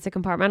it, but needs to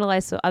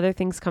compartmentalize. So other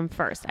things come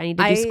first. I need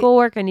to do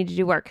schoolwork. I need to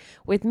do work.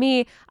 With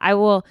me, I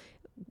will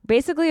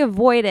basically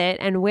avoid it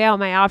and weigh out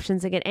my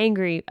options and get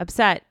angry,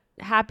 upset,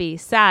 happy,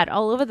 sad,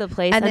 all over the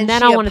place. And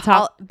then I want to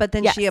talk. But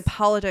then she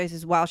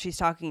apologizes while she's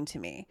talking to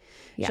me.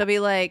 Yeah. She'll be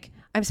like,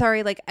 I'm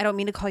sorry, like, I don't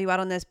mean to call you out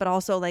on this, but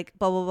also like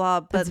blah, blah, blah.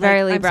 But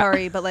like, I'm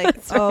sorry, but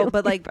like,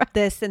 but like Libra.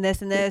 This and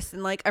this and this.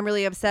 And like, I'm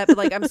really upset, but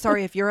like, I'm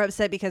sorry if you're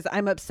upset because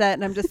I'm upset.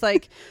 And I'm just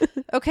like,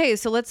 okay,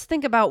 so let's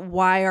think about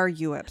why are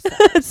you upset?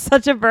 It's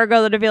such a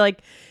Virgo that would be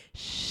like,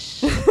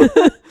 shh.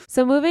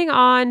 So moving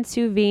on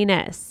to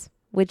Venus,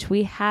 which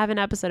we have an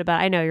episode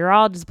about. I know you're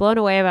all just blown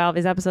away about all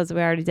these episodes that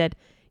we already did.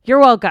 You're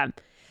welcome.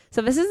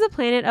 So this is the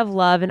planet of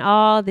love and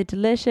all the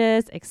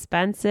delicious,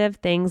 expensive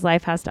things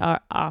life has to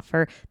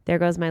offer. There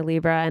goes my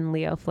Libra and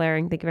Leo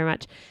flaring. Thank you very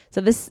much. So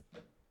this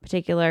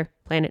particular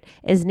planet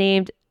is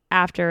named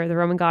after the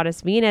Roman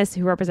goddess Venus,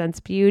 who represents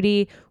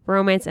beauty,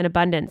 romance, and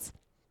abundance.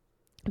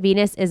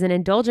 Venus is an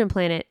indulgent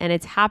planet and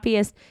it's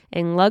happiest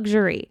in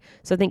luxury.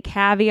 So think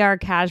caviar,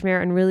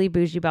 cashmere, and really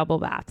bougie bubble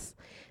baths.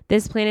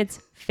 This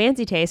planet's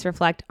fancy tastes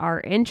reflect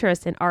our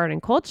interest in art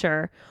and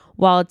culture,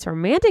 while its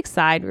romantic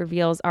side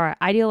reveals our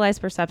idealized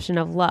perception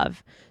of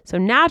love. So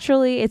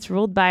naturally, it's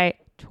ruled by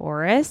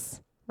Taurus,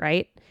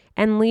 right?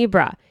 And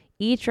Libra,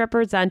 each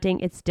representing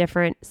its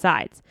different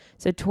sides.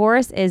 So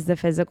Taurus is the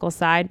physical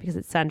side because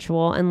it's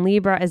sensual, and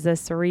Libra is the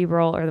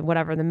cerebral or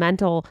whatever, the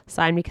mental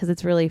side because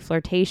it's really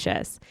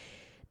flirtatious.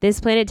 This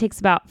planet takes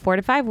about 4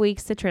 to 5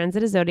 weeks to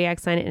transit a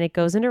zodiac sign, and it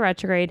goes into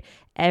retrograde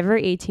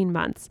every 18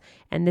 months.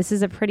 And this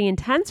is a pretty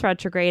intense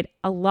retrograde.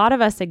 A lot of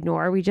us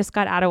ignore. We just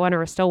got out of one, or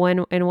we're still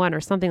in one,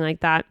 or something like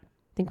that.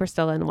 I think we're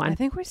still in one. I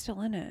think we're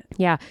still in it.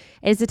 Yeah.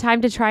 It's a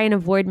time to try and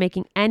avoid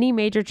making any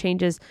major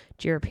changes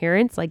to your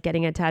appearance, like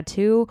getting a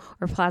tattoo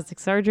or plastic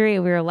surgery.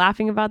 And we were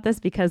laughing about this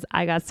because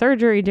I got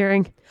surgery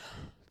during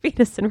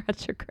Venus in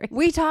retrograde.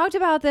 We talked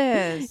about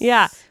this.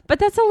 Yeah. But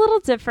that's a little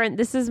different.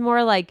 This is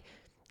more like,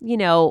 you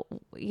know,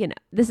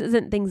 this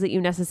isn't things that you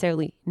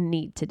necessarily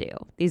need to do.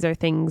 These are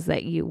things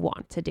that you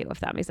want to do, if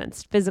that makes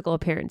sense. Physical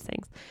appearance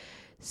things.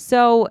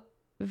 So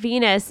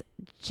Venus,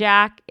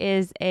 Jack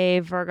is a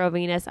Virgo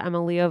Venus. I'm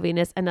a Leo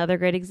Venus. Another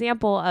great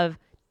example of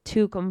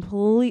two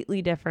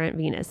completely different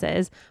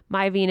Venuses.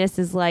 My Venus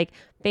is like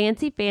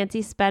fancy,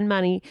 spend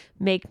money,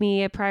 make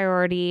me a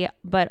priority,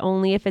 but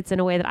only if it's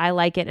in a way that I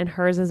like it. And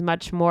hers is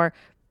much more,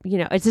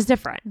 it's just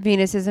different.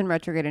 Venus isn't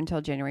retrograde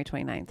until January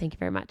 29th. Thank you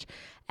very much.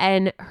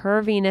 And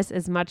her Venus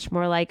is much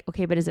more like,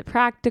 okay, but is it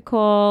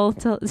practical?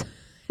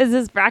 Is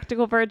this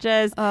practical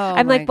purchase? Oh,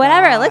 I'm like,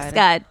 whatever, it looks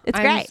good. It's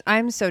great.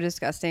 I'm so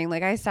disgusting.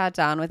 Like, I sat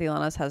down with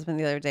Ilana's husband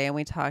the other day and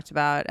we talked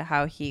about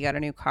how he got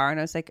a new car. And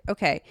I was like,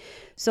 okay,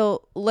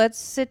 so let's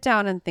sit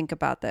down and think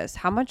about this.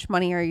 How much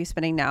money are you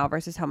spending now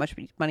versus how much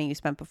money you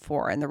spent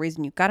before? And the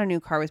reason you got a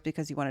new car was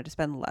because you wanted to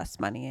spend less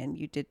money and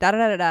you did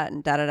da-da-da-da-da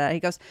and da-da-da. He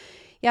goes,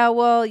 yeah,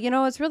 well,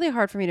 it's really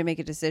hard for me to make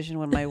a decision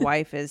when my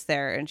wife is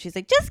there. And she's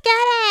like, just get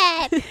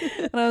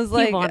it. And I was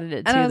like, he wanted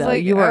it too, though.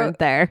 You weren't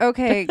there.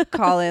 Okay,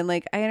 Colin,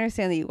 like, I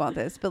understand that you want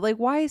this, but like,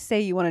 why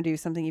say you want to do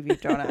something if you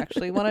don't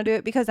actually want to do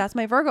it? Because that's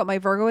my Virgo. My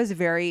Virgo is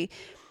very,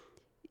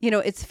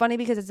 it's funny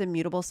because it's a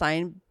mutable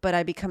sign, but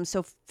I become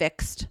so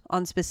fixed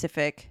on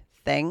specific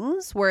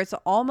things where it's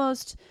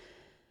almost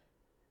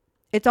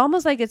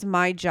like it's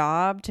my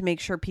job to make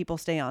sure people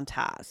stay on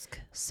task.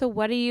 So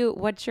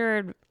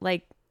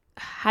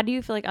how do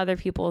you feel like other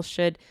people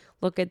should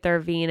look at their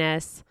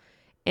Venus?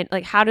 And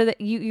like, how do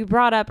you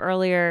brought up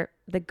earlier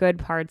the good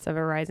parts of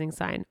a rising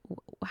sign.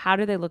 How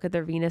do they look at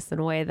their Venus in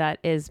a way that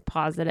is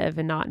positive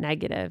and not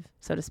negative,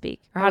 so to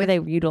speak? Or how do they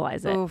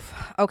utilize it? Oof.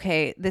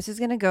 Okay, this is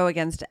going to go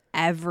against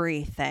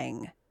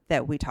everything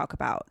that we talk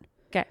about.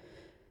 Okay.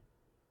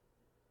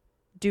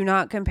 Do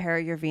not compare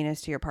your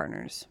Venus to your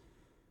partner's.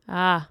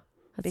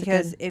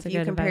 Because if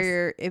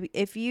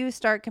you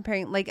start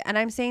comparing, like, and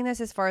I'm saying this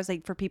as far as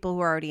like for people who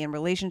are already in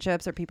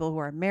relationships or people who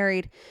are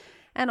married.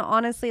 And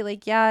honestly,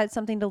 like, yeah, it's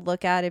something to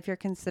look at if you're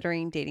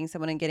considering dating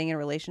someone and getting in a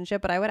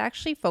relationship. But I would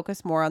actually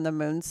focus more on the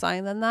moon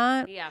sign than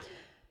that. Yeah.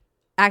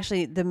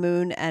 Actually, the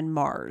moon and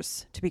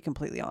Mars, to be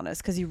completely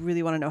honest, because you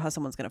really want to know how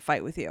someone's going to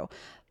fight with you.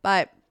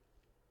 But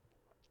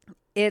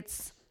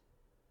it's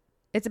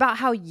about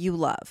how you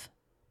love,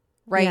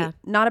 right? Yeah.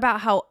 Not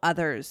about how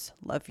others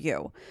love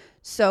you.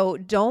 So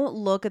don't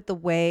look at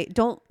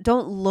don't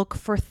look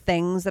for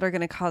things that are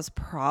going to cause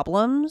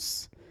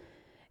problems.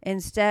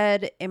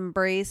 Instead,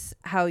 embrace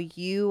how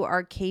you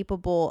are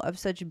capable of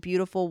such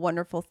beautiful,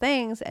 wonderful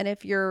things. And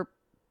if your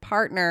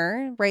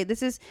partner, right,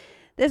 this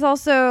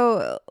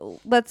also,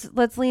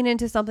 let's lean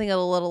into something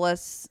a little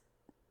less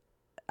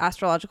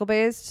astrological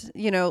based,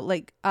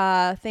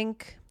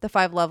 think the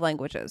 5 love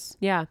languages.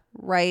 Yeah.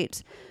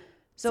 Right.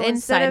 So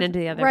insight into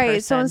the other person.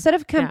 Right. So instead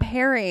of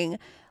comparing,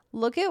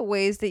 look at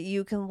ways that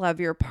you can love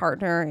your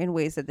partner in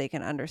ways that they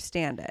can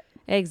understand it.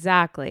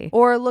 Exactly.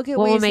 Or look at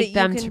What ways will make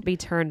that them you can be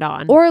turned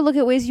on. or look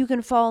at ways you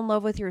can fall in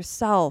love with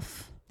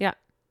yourself. Yeah.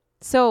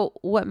 So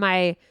what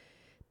my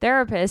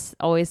therapist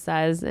always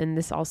says, and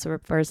this also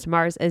refers to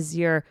Mars, is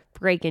your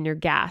brake and your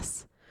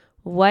gas.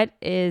 What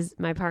is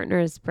my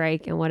partner's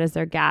brake and what is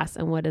their gas,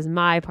 and what is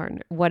my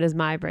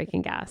brake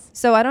and gas?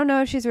 So I don't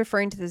know if she's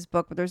referring to this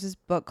book, but there's this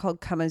book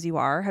called Come As You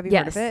Are. Have you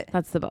heard of it?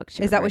 That's the book.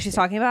 Is that what she's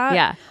talking about?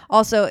 Yeah.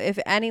 Also, if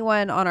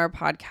anyone on our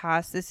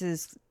podcast, this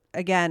is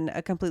again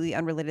a completely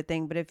unrelated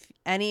thing, but if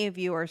any of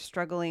you are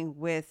struggling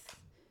with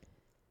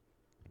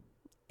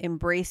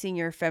embracing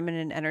your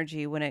feminine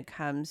energy when it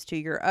comes to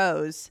your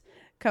O's,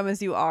 Come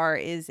As You Are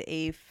is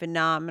a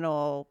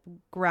phenomenal,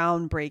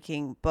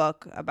 groundbreaking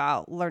book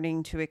about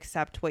learning to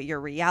accept what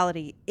your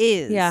reality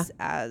is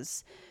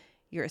as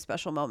your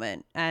special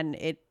moment. And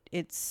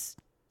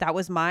that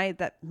was my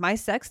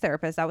sex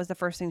therapist. That was the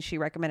first thing she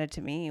recommended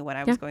to me when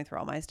I was going through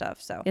all my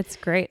stuff. So it's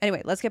great.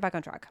 Anyway, let's get back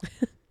on track.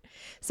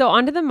 So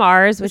onto the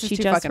Mars, which she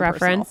just Personal.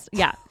 referenced.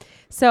 Yeah.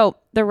 So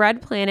the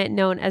red planet,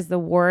 known as the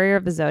warrior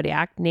of the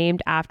zodiac,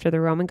 named after the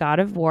Roman god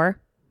of war,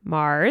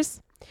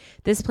 Mars.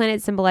 This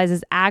planet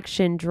symbolizes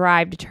action,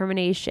 drive,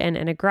 determination,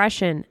 and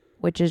aggression,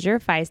 which is your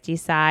feisty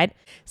side.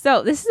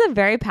 So this is a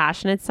very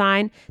passionate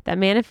sign that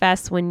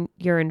manifests when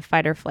you're in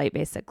fight or flight,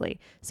 basically.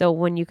 So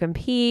when you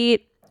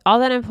compete, all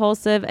that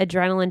impulsive,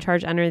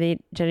 adrenaline-charged energy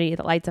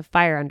that lights a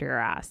fire under your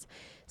ass.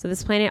 So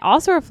this planet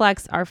also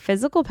reflects our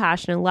physical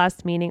passion and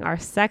lust, meaning our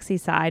sexy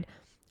side.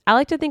 I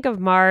like to think of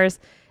Mars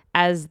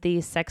as the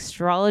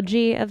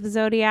sextrology of the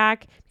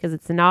zodiac because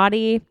it's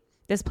naughty.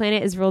 This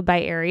planet is ruled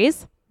by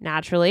Aries,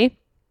 naturally,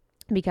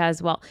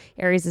 because, well,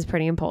 Aries is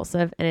pretty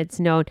impulsive and it's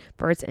known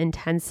for its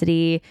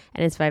intensity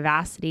and its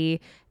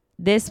vivacity.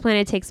 This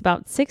planet takes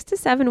about 6 to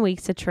 7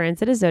 weeks to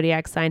transit a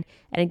zodiac sign,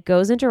 and it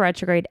goes into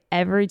retrograde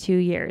every 2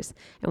 years.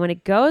 And when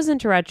it goes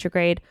into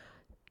retrograde,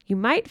 you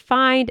might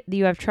find that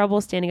you have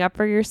trouble standing up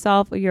for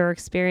yourself, or you're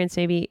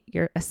experiencing maybe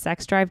a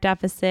sex drive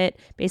deficit.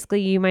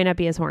 Basically, you might not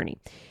be as horny.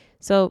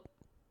 So,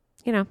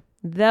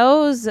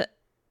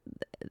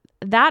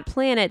 that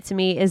planet to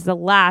me is the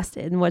last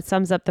in what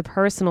sums up the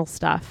personal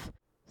stuff.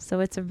 So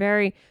it's a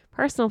very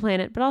personal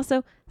planet, but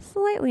also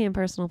slightly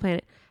impersonal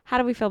planet. How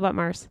do we feel about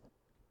Mars?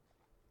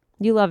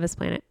 You love this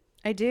planet.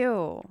 I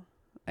do.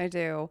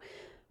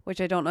 Which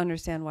I don't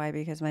understand why,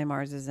 because my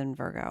Mars is in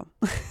Virgo.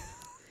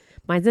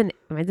 Mine's in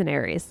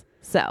Aries.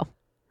 So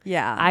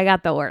yeah, I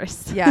got the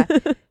worst. Yeah.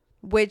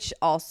 Which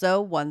also,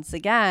 once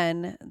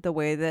again, the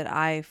way that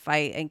I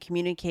fight and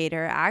communicate,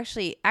 or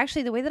actually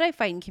the way that I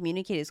fight and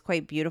communicate is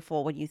quite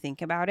beautiful when you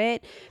think about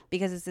it,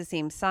 because it's the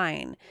same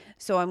sign.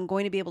 So I'm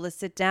going to be able to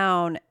sit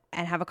down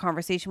and have a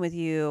conversation with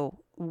you,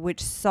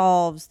 which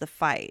solves the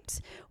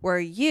fight. Where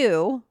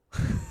your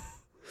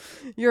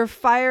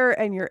fire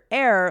and your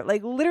air,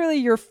 like literally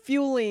you're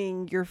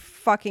fueling your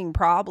fucking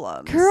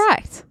problems.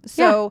 Correct.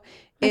 So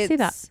I see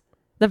that.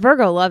 The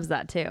Virgo loves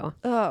that too.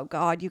 Oh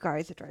God, you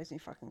guys, it drives me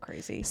fucking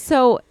crazy.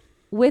 So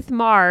with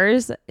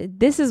Mars,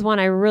 this is one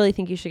I really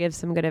think you should give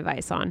some good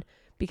advice on,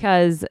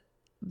 because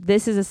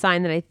this is a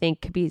sign that I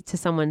think could be to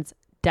someone's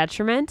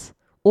detriment,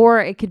 or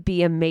it could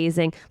be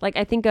amazing. Like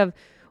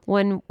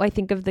when I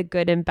think of the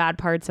good and bad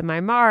parts of my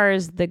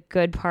Mars, the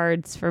good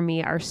parts for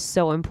me are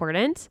so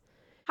important.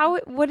 I'm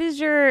going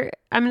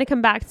to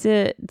come back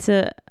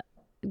to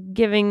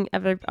giving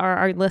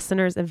our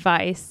listeners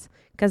advice,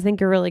 because I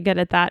think you're really good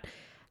at that.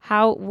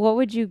 What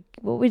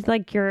would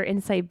like your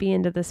insight be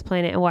into this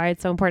planet and why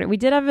it's so important? We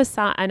did have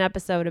an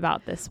episode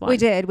about this one. We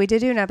did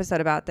do an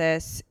episode about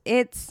this.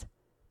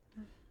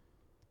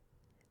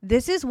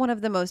 This is one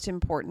of the most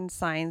important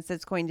signs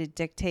that's going to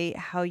dictate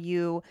how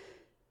you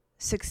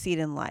succeed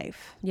in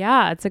life.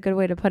 Yeah, it's a good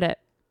way to put it.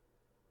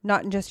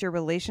 Not in just your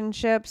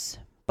relationships,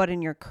 but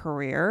in your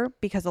career,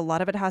 because a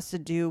lot of it has to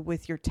do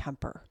with your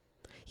temper.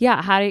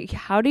 Yeah,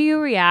 how do you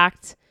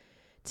react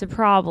to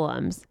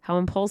problems? How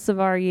impulsive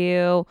are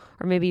you?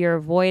 Or maybe you're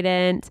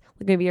avoidant.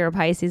 Like maybe you're a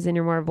Pisces and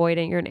you're more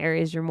avoidant. You're an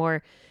Aries, you're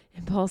more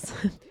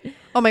impulsive.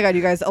 Oh my God,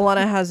 you guys,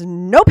 Ilana has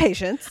no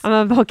patience. I'm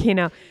a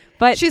volcano.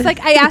 But she's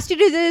like, I asked you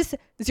to do this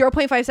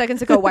 0.5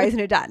 seconds ago. Why isn't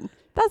it done?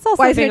 That's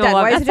also why isn't it done?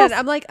 Why isn't it done?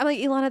 I'm like,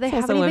 Ilana, they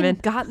haven't even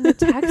gotten the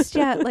text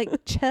yet. Like,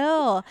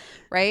 chill,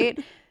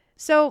 right?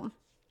 So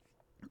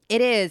it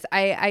is.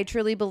 I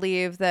truly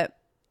believe that,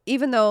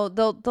 even though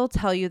they'll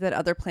tell you that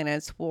other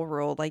planets will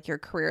rule like your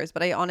careers,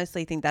 but I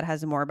honestly think that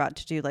has more about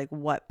to do like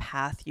what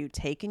path you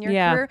take in your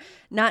career,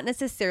 not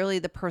necessarily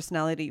the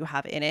personality you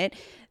have in it.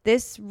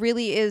 This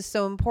really is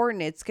so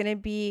important. It's going to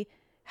be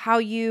how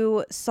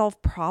you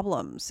solve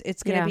problems.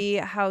 It's going to be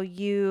how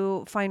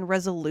you find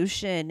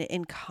resolution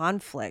in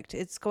conflict.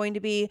 It's going to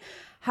be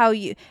how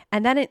you,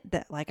 and then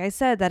like I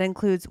said, that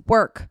includes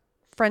work,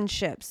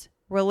 friendships,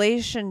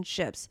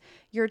 relationships,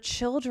 your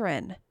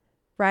children,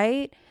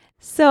 right?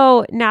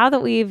 So now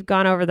that we've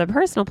gone over the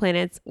personal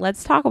planets,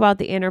 let's talk about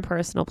the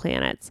interpersonal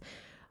planets.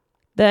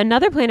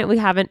 Another planet we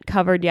haven't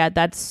covered yet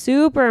that's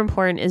super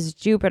important is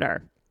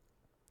Jupiter.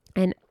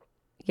 And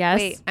yes.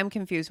 Wait, I'm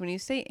confused. When you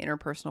say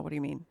interpersonal, what do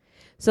you mean?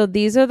 So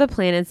these are the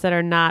planets that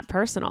are not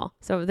personal.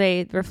 So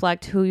they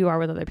reflect who you are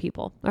with other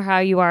people or how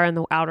you are in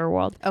the outer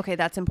world. Okay,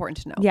 that's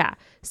important to know. Yeah.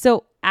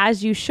 So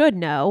as you should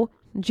know,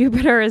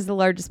 Jupiter is the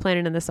largest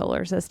planet in the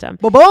solar system.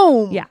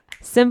 Boom! Yeah.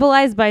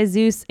 Symbolized by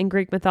Zeus in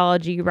Greek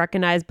mythology,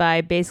 recognized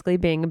by basically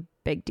being a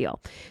big deal.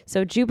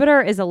 So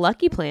Jupiter is a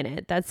lucky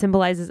planet that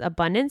symbolizes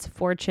abundance,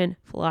 fortune,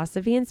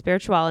 philosophy, and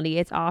spirituality.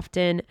 It's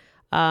often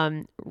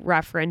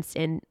referenced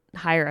in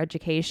higher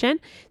education.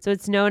 So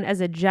it's known as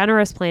a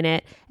generous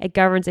planet. It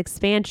governs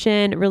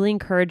expansion, really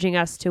encouraging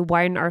us to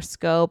widen our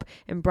scope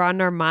and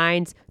broaden our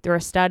minds through our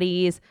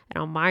studies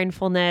and our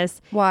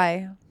mindfulness.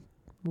 Why?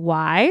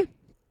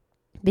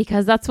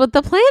 Because that's what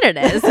the planet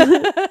is.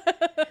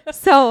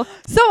 So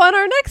on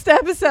our next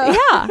episode.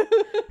 Yeah.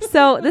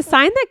 So the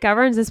sign that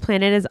governs this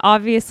planet is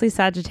obviously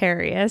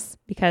Sagittarius,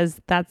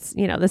 because that's,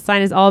 the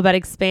sign is all about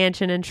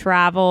expansion and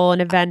travel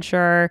and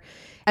adventure.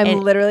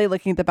 I'm literally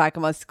looking at the back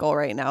of my skull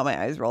right now. My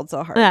eyes rolled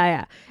so hard.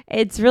 Yeah.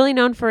 It's really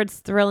known for its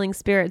thrilling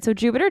spirit. So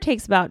Jupiter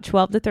takes about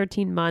 12 to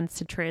 13 months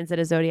to transit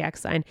a zodiac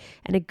sign,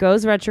 and it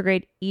goes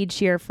retrograde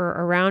each year for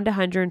around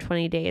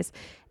 120 days.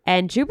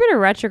 And Jupiter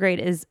retrograde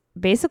is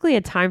basically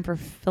a time for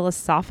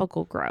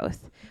philosophical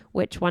growth,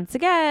 which once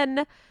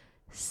again,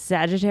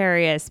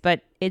 Sagittarius,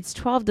 but it's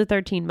 12 to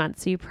 13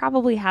 months. So you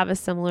probably have a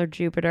similar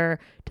Jupiter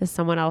to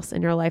someone else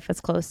in your life that's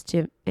close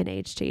to in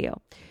age to you.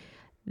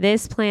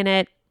 This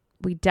planet,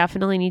 we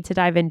definitely need to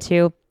dive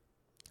into.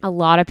 A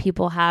lot of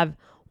people have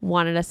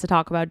wanted us to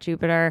talk about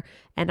Jupiter,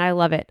 and I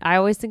love it. I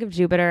always think of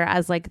Jupiter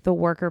as like the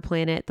worker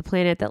planet, the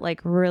planet that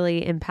like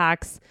really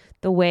impacts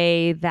the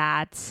way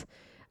that,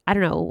 I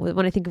don't know,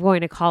 when I think of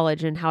going to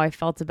college and how I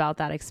felt about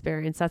that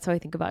experience, that's how I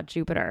think about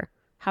Jupiter.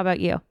 How about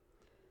you?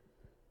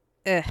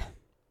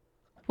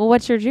 Well,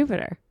 what's your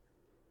Jupiter?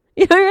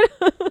 I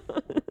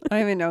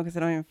don't even know, because I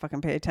don't even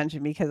fucking pay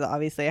attention, because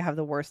obviously I have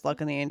the worst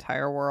luck in the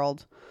entire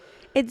world.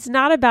 It's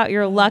not about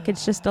your luck.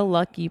 It's just a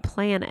lucky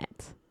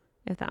planet,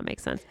 if that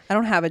makes sense. I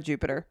don't have a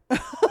Jupiter.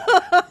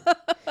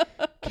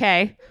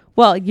 Okay.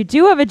 Well, you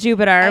do have a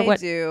Jupiter. I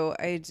do.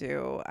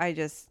 I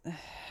just,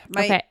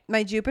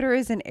 my Jupiter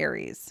is in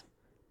Aries.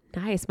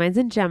 Nice. Mine's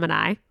in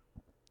Gemini.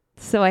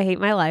 So I hate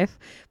my life,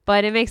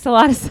 but it makes a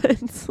lot of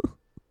sense.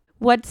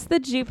 What's the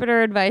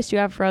Jupiter advice you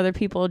have for other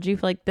people? Do you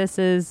feel like this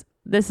is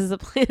a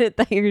planet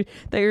that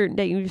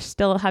you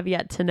still have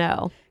yet to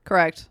know?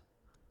 Correct.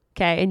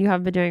 Okay. And you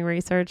haven't been doing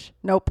research?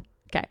 Nope.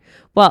 Okay.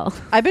 Well,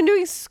 I've been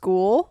doing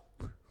school.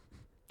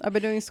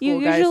 You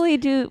usually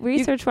do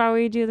research while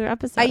we do the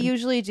episode. I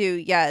usually do,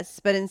 yes.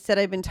 But instead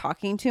I've been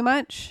talking too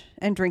much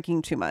and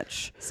drinking too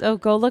much. So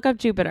go look up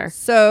Jupiter.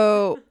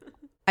 So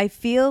I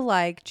feel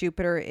like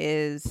Jupiter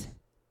is,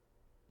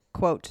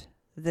 quote,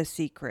 the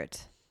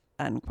secret,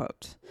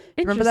 unquote.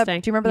 Do you remember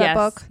that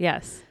book?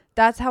 Yes.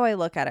 That's how I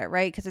look at it,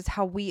 right? Because it's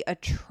how we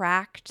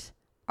attract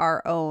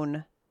our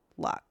own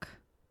luck.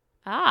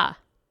 Ah.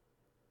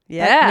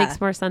 Yeah. That makes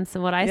more sense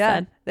than what I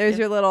said. There's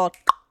your little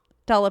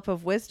dollop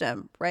of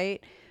wisdom,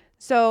 right?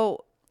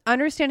 So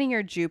understanding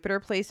your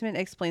Jupiter placement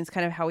explains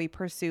kind of how we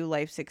pursue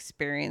life's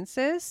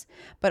experiences,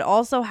 but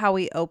also how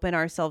we open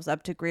ourselves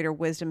up to greater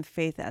wisdom,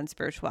 faith, and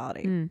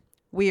spirituality.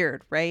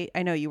 Weird, right?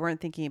 I know you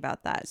weren't thinking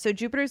about that. So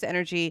Jupiter's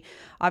energy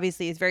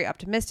obviously is very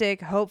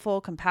optimistic,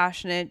 hopeful,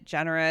 compassionate,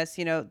 generous.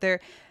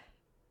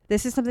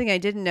 This is something I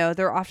didn't know.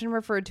 They're often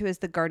referred to as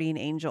the guardian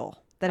angel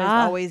that is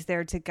always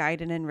there to guide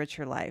and enrich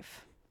your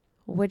life.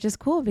 Which is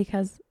cool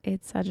because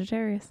it's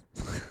Sagittarius.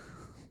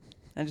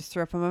 I just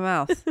threw up in my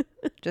mouth.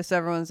 Just so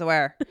everyone's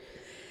aware.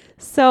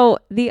 So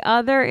the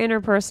other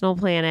interpersonal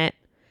planet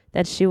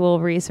that she will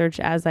research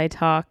as I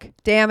talk.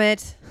 Damn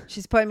it.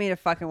 She's putting me to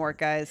fucking work,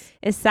 guys.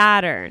 Is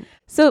Saturn.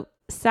 So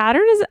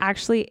Saturn is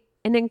actually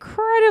an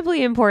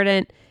incredibly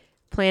important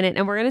planet,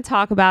 and we're going to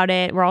talk about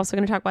it. We're also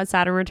going to talk about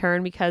Saturn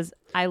return because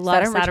I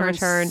love Saturn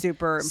return.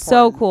 Super important.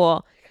 So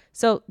cool.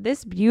 So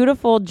this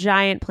beautiful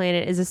giant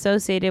planet is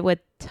associated with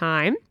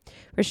time,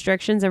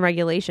 restrictions, and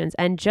regulations.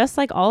 And just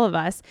like all of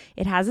us,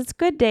 it has its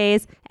good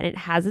days and it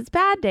has its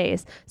bad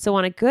days. So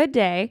on a good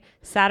day,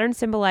 Saturn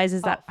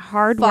symbolizes that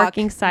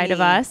hardworking side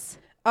of us.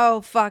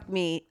 Oh, fuck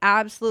me.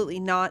 Absolutely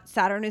not.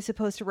 Saturn is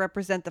supposed to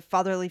represent the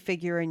fatherly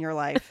figure in your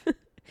life.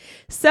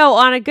 So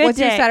on a good What's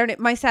day. your Saturn?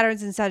 My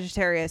Saturn's in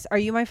Sagittarius. Are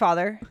you my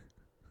father?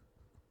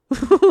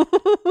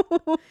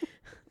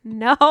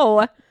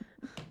 No.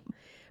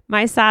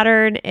 My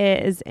Saturn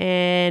is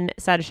in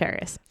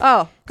Sagittarius.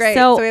 Oh, great.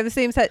 So we have the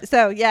same set.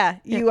 So yeah,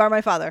 you are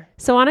my father.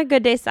 So on a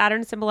good day,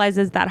 Saturn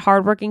symbolizes that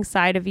hardworking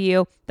side of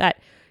you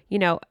that,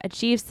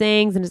 achieves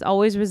things and is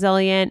always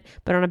resilient.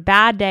 But on a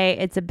bad day,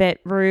 it's a bit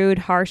rude,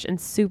 harsh,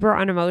 and super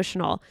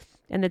unemotional.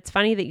 And it's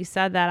funny that you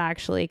said that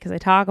actually, because I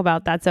talk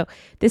about that. So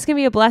this can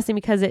be a blessing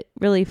because it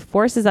really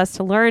forces us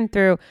to learn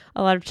through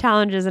a lot of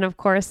challenges and, of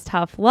course,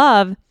 tough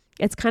love.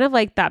 It's kind of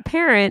like that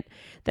parent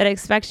that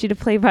expects you to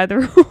play by the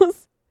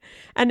rules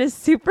and is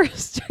super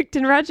strict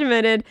and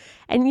regimented.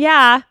 And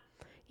yeah,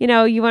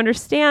 you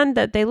understand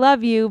that they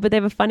love you, but they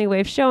have a funny way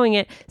of showing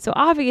it. So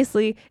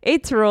obviously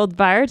it's ruled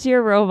by our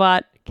dear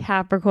robot,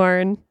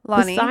 Capricorn,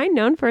 Lani. the sign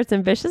known for its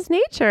ambitious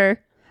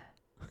nature.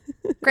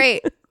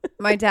 Great.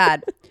 My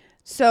dad.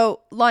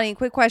 So, Lani,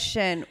 quick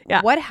question.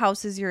 Yeah. What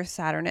house is your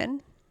Saturn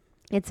in?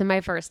 It's in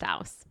my first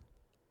house.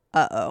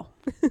 Uh-oh.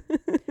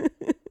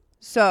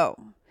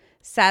 So,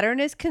 Saturn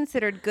is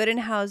considered good in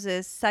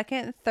houses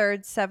 2nd,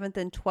 3rd, 7th,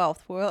 and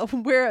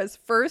 12th, whereas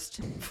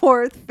 1st,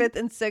 4th, 5th,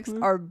 and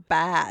 6th are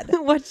bad.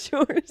 What's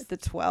yours? The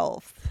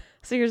 12th.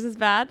 So yours is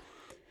bad?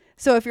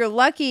 So if you're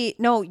lucky,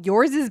 no,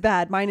 yours is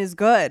bad. Mine is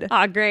good.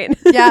 Ah, great.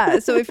 Yeah.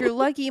 So if you're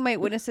lucky, you might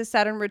witness a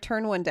Saturn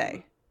return one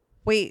day.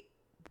 Wait,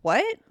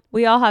 what?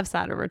 We all have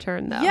Saturn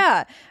return, though.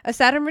 Yeah. A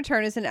Saturn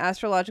return is an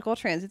astrological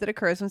transit that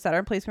occurs when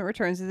Saturn placement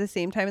returns at the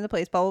same time in the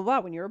place, blah, blah, blah,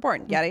 when you were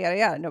born. Yada, yada,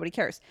 yada. Nobody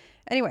cares.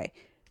 Anyway,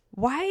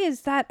 why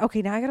is that?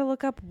 Okay, now I got to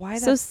look up why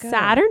that's So good.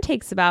 Saturn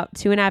takes about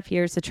 2.5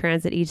 years to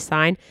transit each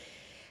sign,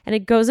 and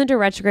it goes into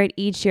retrograde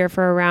each year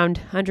for around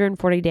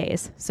 140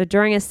 days. So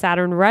during a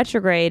Saturn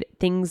retrograde,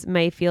 things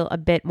may feel a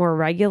bit more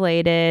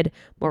regulated,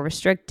 more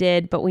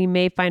restricted, but we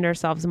may find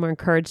ourselves more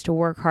encouraged to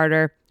work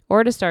harder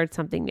or to start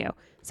something new.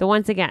 So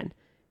once again,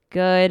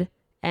 good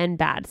and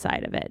bad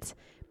side of it.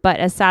 But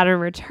a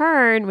Saturn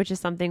return, which is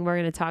something we're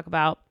going to talk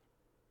about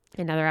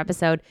in another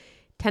episode,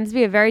 tends to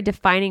be a very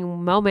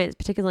defining moment,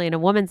 particularly in a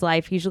woman's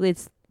life. Usually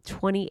it's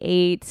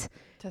 28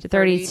 to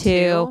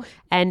 32.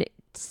 And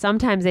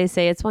sometimes they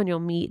say it's when you'll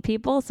meet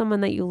people,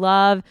 someone that you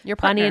love. Your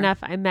partner. Funny enough,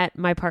 I met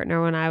my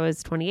partner when I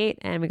was 28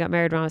 and we got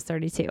married when I was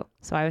 32.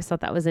 So I always thought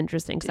that was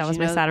interesting because that was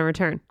my Saturn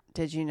return.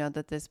 Did you know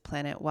that this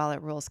planet, while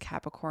it rules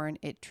Capricorn,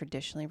 it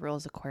traditionally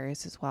rules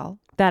Aquarius as well?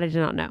 That I did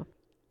not know.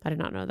 I did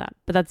not know that.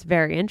 But that's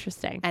very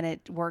interesting. And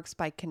it works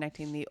by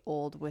connecting the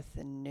old with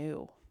the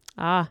new.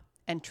 Ah,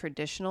 And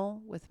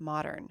traditional with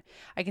modern.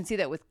 I can see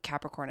that with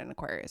Capricorn and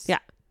Aquarius. Yeah.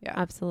 Yeah.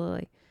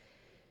 Absolutely.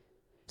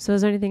 So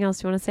is there anything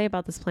else you want to say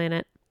about this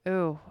planet?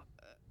 Oh,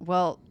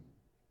 well,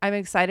 I'm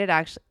excited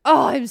actually.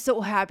 Oh, I'm so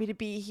happy to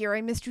be here.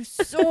 I missed you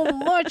so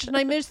much. And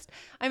I missed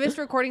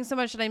recording so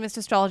much, and I missed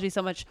astrology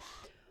so much.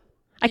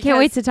 I can't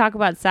wait to talk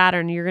about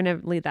Saturn. You're going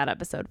to lead that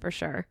episode for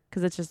sure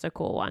because it's just a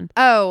cool one.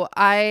 Oh,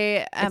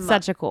 I am. It's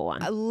such a cool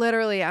one.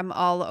 Literally, I'm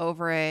all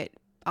over it.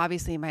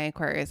 Obviously, my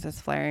Aquarius is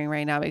flaring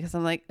right now because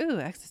I'm like, ooh,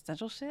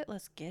 existential shit.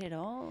 Let's get it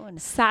on.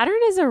 Saturn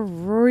is a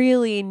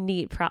really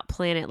neat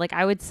planet. Like,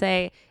 I would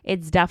say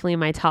it's definitely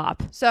my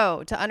top.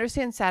 So to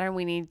understand Saturn,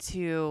 we need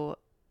to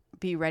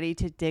be ready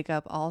to dig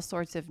up all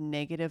sorts of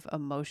negative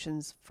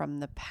emotions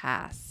from the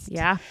past.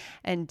 Yeah.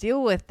 And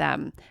deal with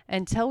them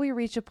until we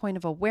reach a point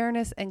of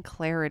awareness and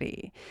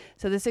clarity.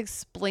 So this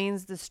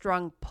explains the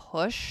strong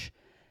push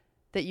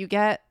that you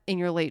get in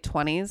your late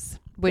 20s,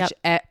 which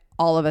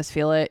all of us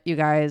feel it, you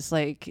guys.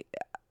 Like,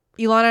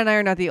 Ilana and I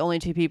are not the only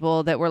two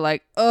people that were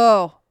like,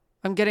 oh,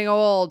 I'm getting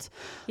old.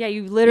 Yeah,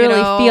 you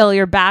literally feel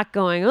your back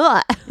going,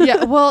 ugh.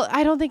 Yeah, well,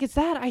 I don't think it's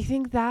that. I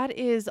think that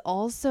is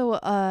also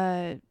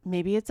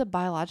maybe it's a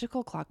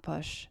biological clock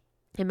push.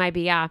 It might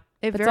be, yeah.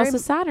 But it's also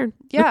Saturn.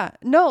 Yeah,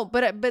 no,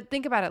 but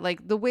think about it.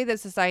 Like, the way that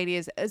society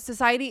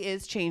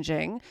is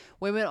changing.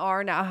 Women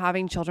are now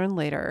having children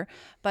later,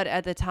 but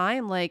at the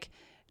time, like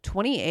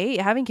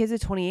 28, having kids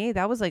at 28,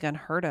 that was like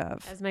unheard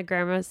of. As my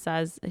grandma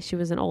says, she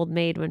was an old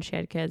maid when she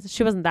had kids.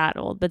 She wasn't that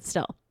old, but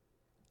still,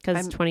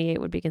 because 28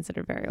 would be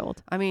considered very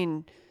old. I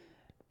mean,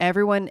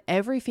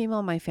 every female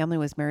in my family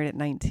was married at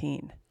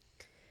 19.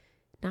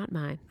 Not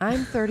mine.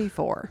 I'm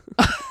 34.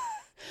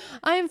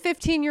 I am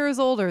 15 years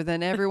older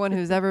than everyone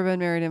who's ever been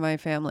married in my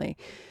family.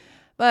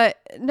 But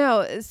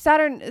no,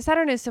 Saturn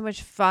is so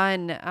much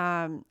fun.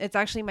 It's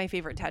actually my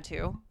favorite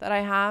tattoo that I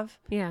have.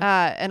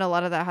 Yeah. And a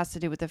lot of that has to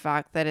do with the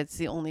fact that it's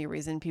the only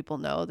reason people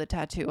know the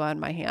tattoo on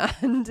my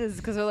hand is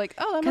because they're like,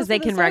 oh, that because they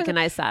can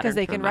recognize Saturn. Because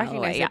they can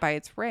recognize it by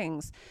its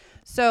rings.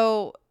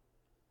 So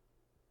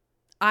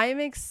I'm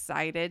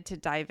excited to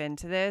dive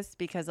into this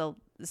because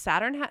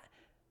Saturn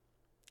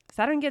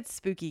gets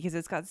spooky because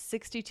it's got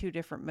 62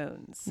 different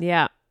moons.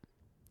 Yeah.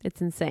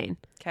 It's insane.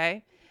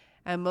 Okay.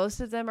 And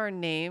most of them are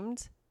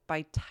named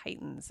by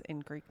Titans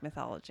in Greek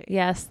mythology.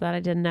 Yes, that I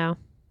didn't know.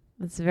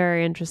 It's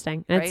very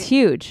interesting. And Right? It's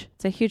huge.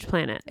 It's a huge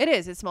planet. It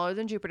is. It's smaller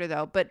than Jupiter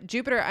though. But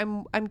Jupiter,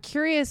 I'm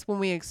curious when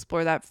we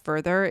explore that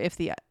further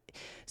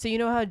so you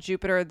know how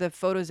Jupiter, the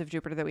photos of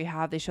Jupiter that we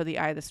have, they show the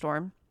eye of the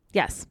storm?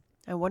 Yes.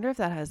 I wonder if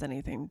that has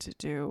anything to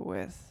do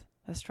with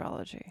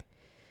astrology.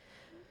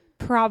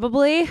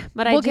 Probably,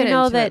 but We'll I do get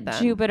know into it that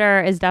then.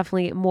 Jupiter is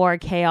definitely more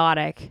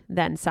chaotic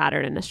than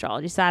Saturn in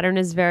astrology. Saturn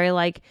is very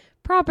like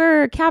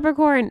proper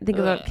Capricorn. Think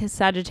about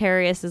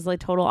Sagittarius is like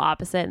total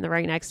opposite and they're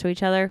right next to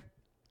each other.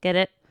 Get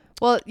it?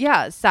 Well,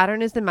 yeah,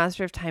 Saturn is the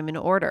master of time and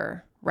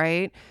order,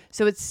 right?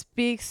 So it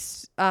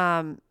speaks,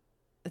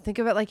 think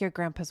of it like your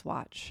grandpa's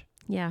watch,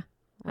 Yeah,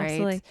 right?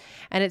 absolutely.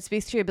 And it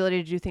speaks to your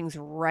ability to do things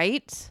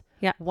right,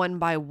 one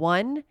by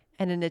one,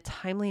 and in a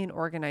timely and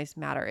organized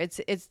manner.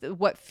 It's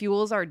what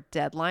fuels our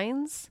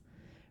deadlines,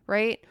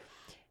 right?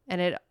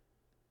 And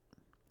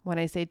when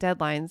I say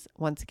deadlines,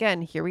 once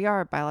again, here we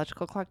are,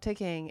 biological clock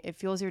ticking. It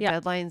fuels your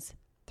deadlines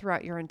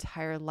throughout your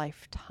entire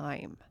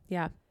lifetime.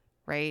 Yeah.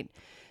 Right?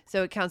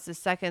 So it counts the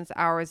seconds,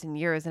 hours, and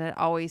years, and it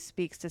always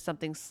speaks to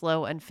something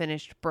slow,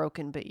 unfinished,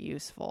 broken, but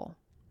useful.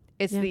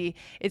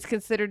 It's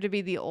considered to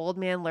be the old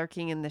man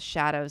lurking in the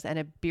shadows and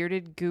a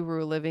bearded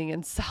guru living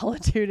in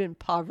solitude and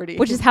poverty.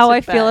 Which is in how I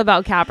Tibet. feel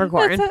about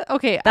Capricorn.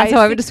 That's how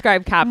I would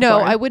describe Capricorn. No,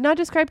 I would not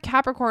describe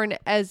Capricorn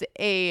as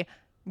a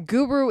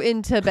guru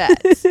in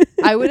Tibet.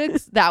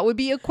 That would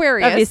be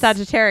Aquarius. That'd be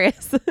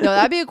Sagittarius. No,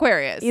 that'd be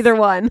Aquarius. Either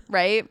one.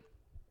 Right?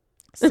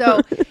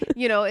 So,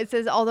 it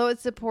says, although it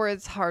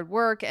supports hard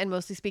work and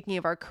mostly speaking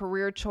of our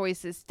career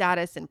choices,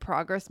 status, and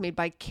progress made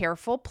by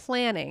careful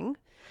planning,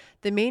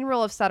 the main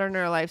role of Saturn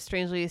in our life,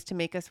 strangely, is to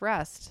make us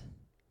rest.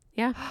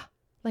 Yeah.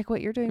 Like what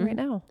you're doing right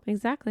now.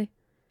 Exactly.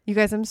 You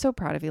guys, I'm so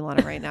proud of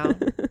Ilana right now.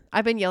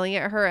 I've been yelling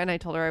at her and I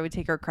told her I would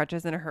take her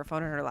crutches and her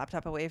phone and her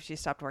laptop away if she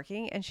stopped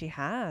working. And she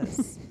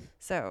has.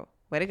 So,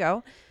 way to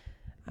go.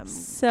 I'm going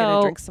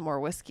to drink some more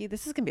whiskey.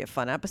 This is going to be a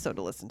fun episode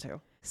to listen to.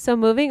 So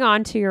moving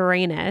on to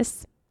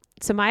Uranus.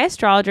 So my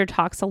astrologer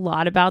talks a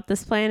lot about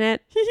this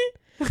planet,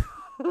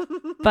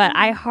 but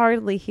I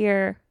hardly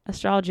hear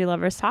astrology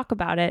lovers talk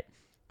about it.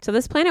 So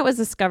this planet was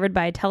discovered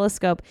by a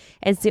telescope.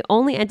 It's the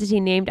only entity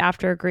named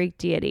after a Greek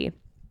deity.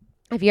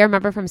 If you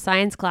remember from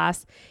science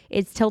class,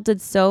 it's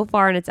tilted so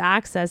far in its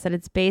axis that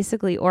it's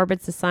basically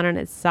orbits the sun on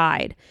its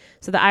side.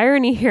 So the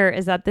irony here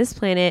is that this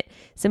planet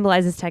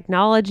symbolizes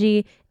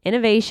technology,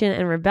 innovation,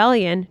 and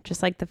rebellion,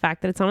 just like the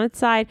fact that it's on its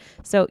side.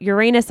 So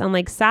Uranus,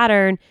 unlike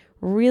Saturn,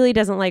 really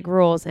doesn't like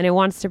rules, and it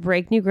wants to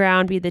break new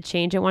ground, be the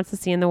change it wants to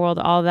see in the world,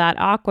 all that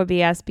aqua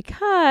BS,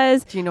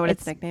 because... Do you know what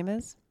its nickname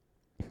is?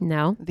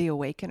 No. The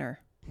Awakener.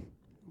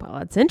 Well,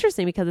 it's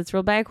interesting because it's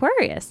ruled by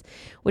Aquarius,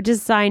 which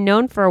is a sign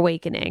known for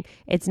awakening.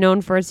 It's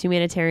known for its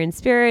humanitarian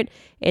spirit,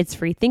 its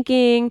free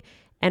thinking,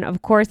 and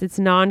of course, its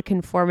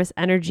non-conformist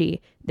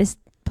energy. This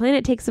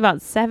planet takes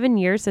about 7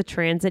 years to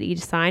transit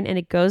each sign, and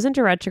it goes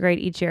into retrograde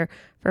each year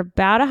for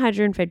about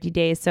 150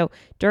 days. So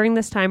during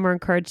this time, we're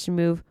encouraged to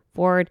move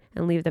forward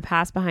and leave the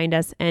past behind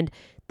us. And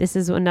this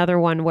is another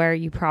one where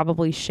you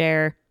probably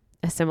share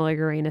a similar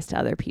Uranus to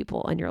other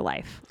people in your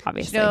life,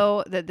 obviously. Did you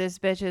know that this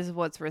bitch is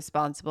what's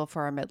responsible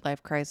for our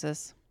midlife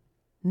crisis?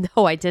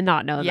 No, I did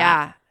not know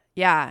that.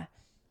 Yeah.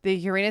 The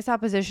Uranus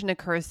opposition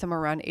occurs somewhere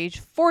around age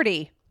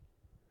 40.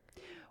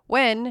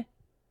 When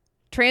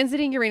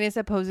transiting Uranus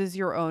opposes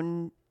your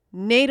own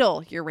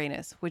natal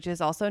Uranus, which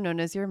is also known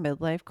as your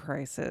midlife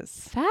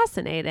crisis.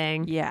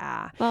 Fascinating.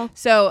 Yeah. Well,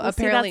 so we'll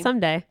apparently see that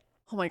someday.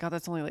 Oh my God,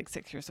 that's only like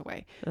 6 years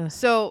away. Ugh.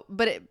 So,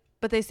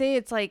 but they say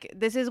it's like,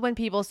 this is when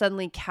people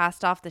suddenly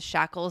cast off the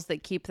shackles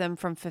that keep them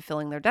from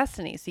fulfilling their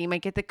destiny. So you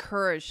might get the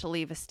courage to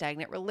leave a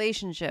stagnant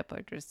relationship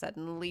or to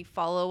suddenly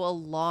follow a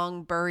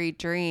long buried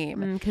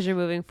dream. Because you're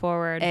moving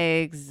forward.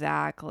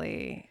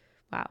 Exactly.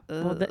 Wow.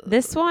 Well,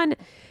 this one,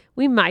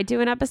 we might do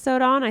an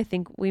episode on. I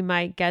think we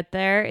might get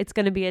there. It's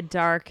going to be a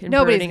dark and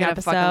Nobody's brooding gonna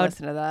episode. fucking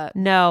listen to that.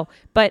 No,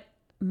 but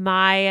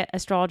my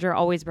astrologer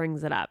always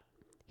brings it up.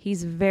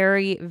 He's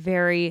very,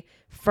 very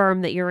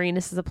firm that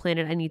Uranus is a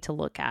planet I need to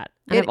look at.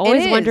 And I've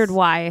always wondered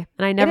why.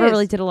 And I never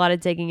really did a lot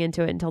of digging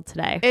into it until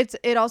today.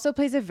 It also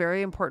plays a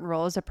very important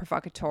role as a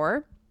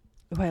provocateur.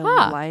 Ooh,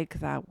 I like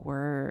that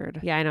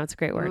word. Yeah, I know. It's a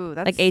great word. Ooh,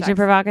 that's like agent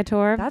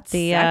provocateur. That's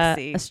the,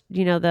 sexy.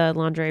 The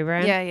lingerie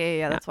brand.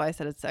 Yeah. That's why I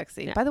said it's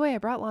sexy. Yeah. By the way, I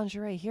brought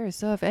lingerie here.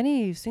 So if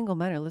any single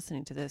men are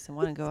listening to this and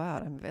want to go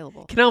out, I'm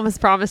available. Can almost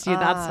promise you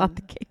that's not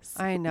the case.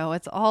 I know.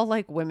 It's all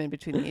like women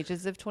between the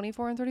ages of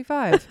 24 and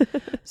 35.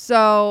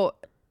 So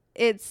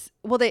here's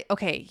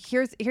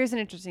an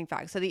interesting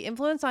fact. So the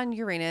influence on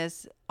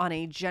Uranus on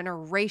a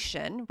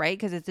generation, right?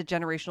 Because it's a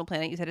generational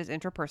planet. You said it's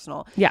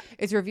interpersonal. Yeah.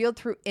 It's revealed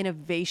through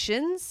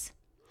innovations,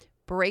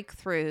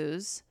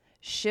 breakthroughs,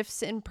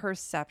 shifts in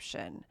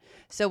perception.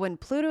 So when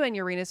Pluto and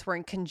Uranus were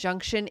in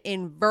conjunction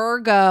in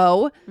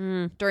Virgo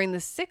during the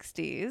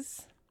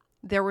 60s,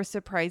 there were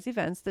surprise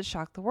events that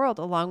shocked the world,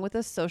 along with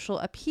a social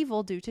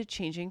upheaval due to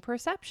changing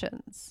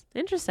perceptions.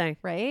 Interesting.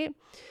 Right?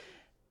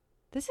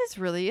 This is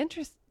really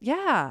interesting.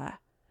 Yeah.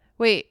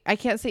 Wait, I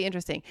can't say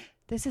interesting.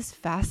 This is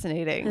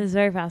fascinating. This is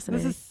very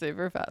fascinating. This is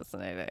super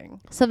fascinating.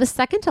 So the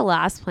second to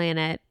last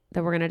planet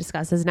that we're going to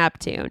discuss is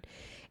Neptune.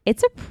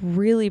 It's a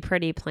really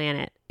pretty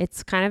planet.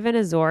 It's kind of an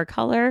azure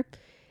color.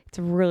 It's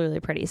really,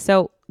 really pretty.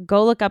 So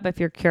go look up if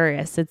you're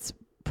curious. It's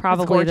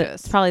probably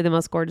the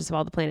most gorgeous of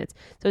all the planets.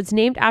 So it's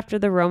named after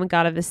the Roman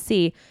god of the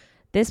sea.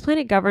 This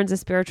planet governs the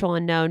spiritual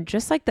unknown,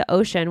 just like the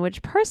ocean,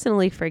 which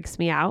personally freaks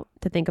me out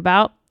to think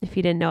about. If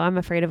you didn't know, I'm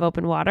afraid of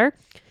open water.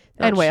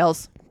 And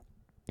whales.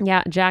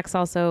 Yeah, Jack's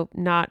also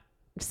not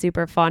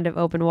super fond of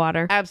open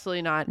water.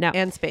 Absolutely not. No.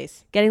 And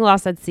space. Getting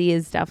lost at sea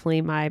is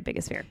definitely my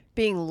biggest fear.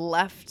 Being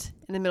left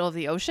in the middle of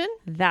the ocean?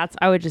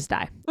 I would just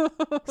die.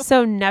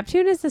 So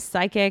Neptune is the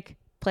psychic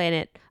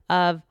planet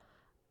of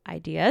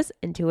ideas,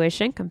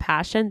 intuition,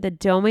 compassion, the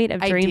domain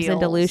of dreams and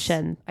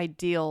delusion.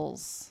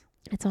 Ideals.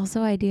 It's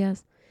also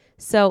ideas.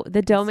 So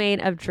the domain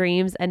of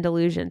dreams and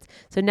delusions.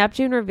 So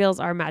Neptune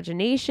reveals our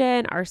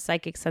imagination, our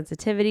psychic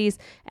sensitivities,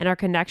 and our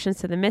connections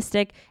to the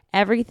mystic,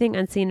 everything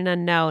unseen and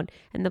unknown.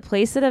 And the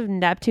placement of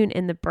Neptune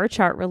in the birth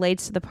chart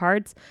relates to the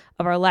parts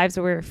of our lives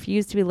where we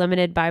refuse to be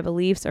limited by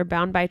beliefs or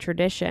bound by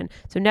tradition.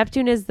 So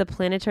Neptune is the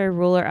planetary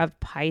ruler of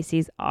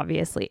Pisces,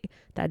 obviously.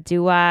 That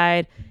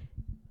do-eyed,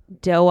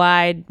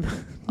 doe-eyed.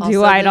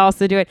 Dew-eyed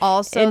also do it.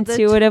 Also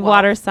intuitive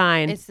water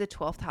sign. It's the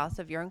 12th house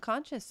of your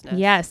unconsciousness.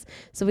 Yes.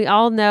 So we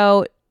all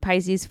know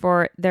Pisces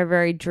for their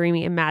very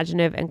dreamy,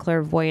 imaginative, and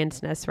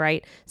clairvoyantness,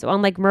 right? So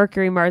unlike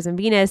Mercury, Mars, and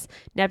Venus,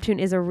 Neptune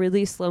is a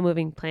really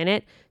slow-moving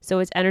planet. So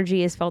its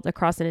energy is felt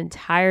across an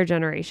entire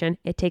generation.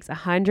 It takes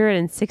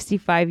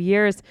 165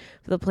 years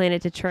for the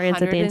planet to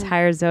transit the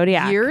entire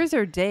zodiac. Years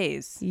or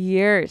days?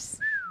 Years.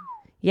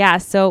 Yeah.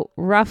 So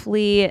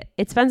roughly,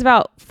 it spends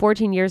about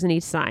 14 years in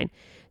each sign.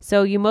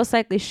 So you most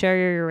likely share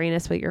your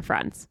Uranus with your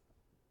friends.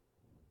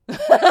 This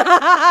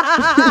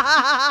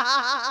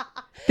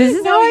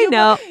is how I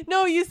know.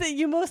 No, you said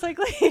you most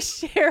likely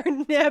share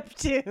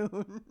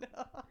Neptune.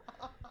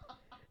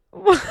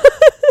 You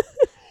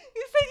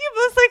said you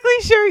most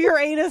likely share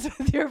Uranus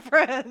with your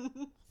friends.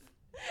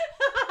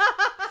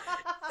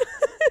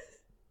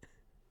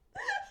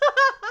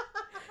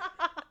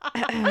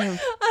 I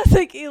was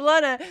like,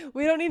 Ilana,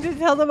 we don't need to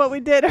tell them what we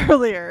did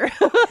earlier.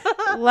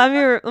 Let me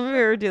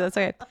redo this.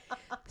 Okay.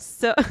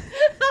 So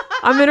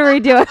I'm going to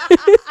redo it.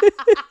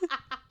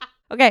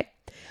 Okay.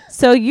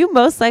 So you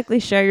most likely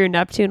share your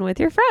Neptune with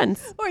your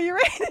friends. Or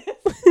Uranus.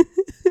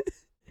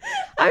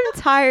 I'm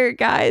tired,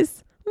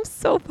 guys. I'm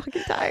so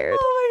fucking tired.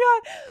 Oh my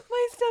God.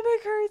 My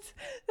stomach hurts.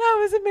 That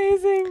was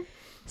amazing.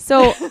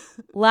 So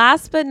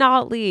last but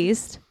not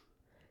least,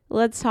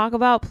 let's talk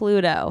about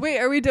Pluto. Wait,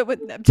 are we done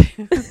with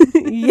Neptune?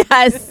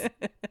 Yes.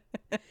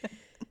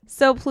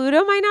 So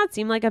Pluto might not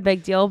seem like a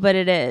big deal, but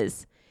it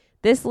is.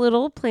 This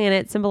little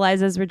planet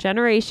symbolizes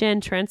regeneration,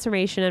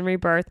 transformation, and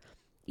rebirth.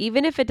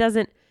 Even if it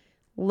doesn't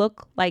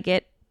look like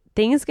it,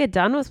 things get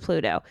done with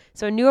Pluto.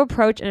 So a new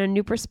approach and a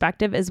new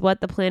perspective is what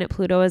the planet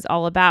Pluto is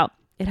all about.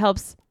 It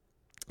helps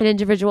an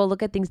individual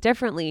look at things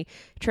differently,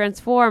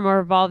 transform or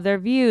evolve their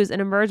views, and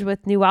emerge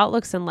with new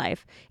outlooks in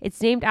life.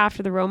 It's named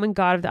after the Roman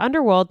god of the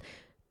underworld,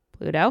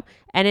 Pluto,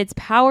 and its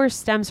power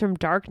stems from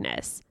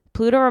darkness.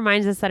 Pluto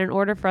reminds us that in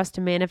order for us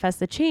to manifest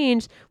the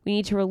change, we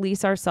need to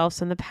release ourselves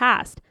from the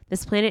past.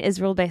 This planet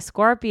is ruled by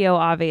Scorpio,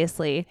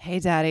 obviously. Hey,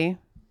 Daddy.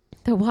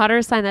 The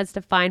water sign that's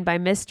defined by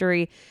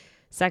mystery,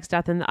 sex,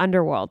 death, and the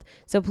underworld.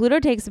 So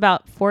Pluto takes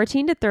about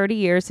 14 to 30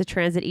 years to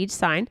transit each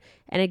sign,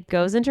 and it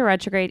goes into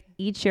retrograde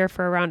each year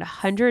for around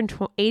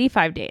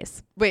 185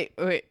 days. Wait.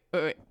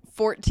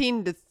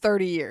 14 to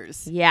 30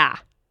 years. Yeah.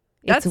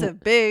 That's a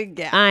big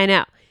gap. I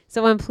know.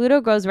 So when Pluto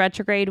goes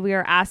retrograde, we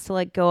are asked to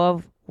let go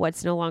of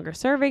what's no longer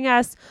serving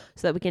us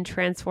so that we can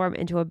transform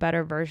into a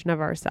better version of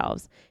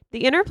ourselves. The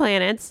inner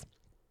planets,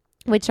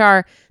 which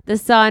are the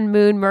sun,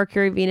 moon,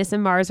 Mercury, Venus,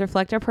 and Mars,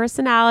 reflect our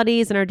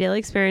personalities and our daily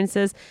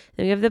experiences.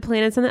 Then we have the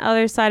planets on the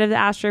other side of the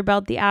asteroid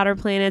belt, the outer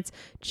planets,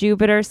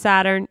 Jupiter,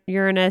 Saturn,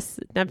 Uranus,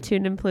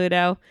 Neptune, and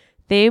Pluto.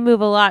 They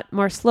move a lot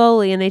more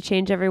slowly and they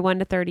change every 1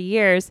 to 30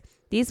 years.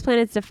 These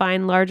planets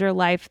define larger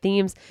life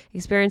themes,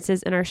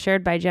 experiences, and are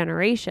shared by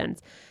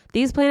generations.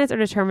 These planets are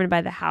determined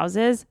by the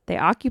houses they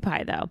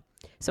occupy, though.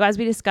 So as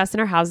we discussed in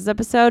our houses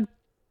episode,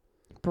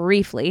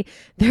 briefly,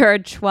 there are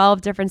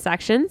 12 different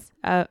sections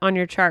on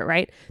your chart,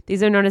 right?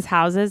 These are known as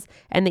houses,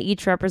 and they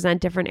each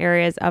represent different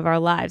areas of our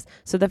lives.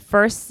 So the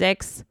first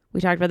 6,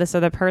 we talked about this, are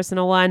the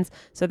personal ones.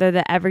 So they're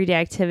the everyday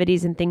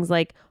activities and things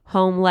like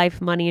home,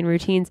 life, money, and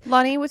routines.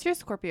 Lonnie, what's your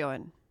Scorpio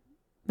in?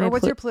 Or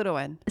what's your Pluto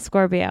in?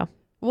 Scorpio.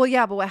 Well,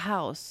 yeah, but what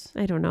house?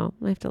 I don't know.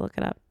 I have to look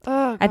it up.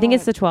 Oh, I think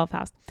it's the 12th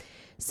house.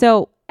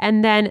 So,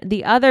 and then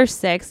the other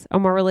 6 are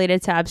more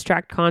related to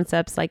abstract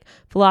concepts like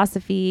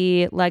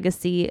philosophy,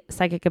 legacy,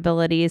 psychic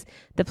abilities.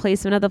 The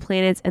placement of the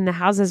planets in the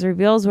houses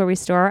reveals where we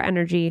store our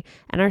energy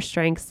and our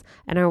strengths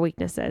and our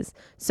weaknesses.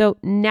 So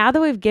now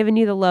that we've given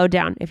you the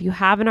lowdown, if you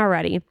haven't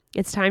already,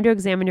 it's time to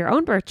examine your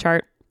own birth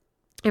chart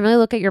and really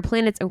look at your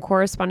planets and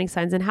corresponding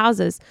signs and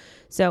houses.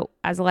 So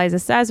as Eliza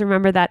says,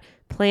 remember that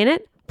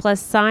planet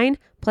plus sign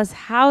plus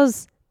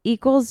house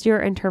equals your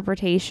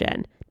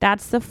interpretation.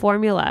 That's the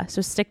formula.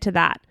 So stick to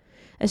that.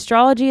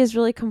 Astrology is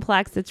really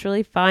complex. It's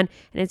really fun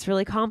and it's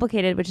really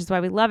complicated, which is why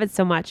we love it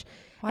so much.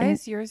 Why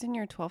is yours in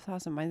your 12th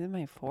house and mine's in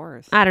my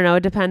 4th? I don't know.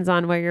 It depends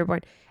on where you're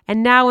born.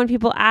 And now when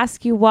people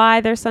ask you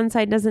why their sun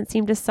sign doesn't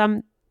seem to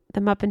sum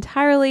them up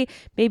entirely,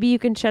 maybe you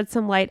can shed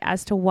some light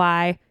as to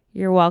why.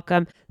 You're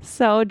welcome.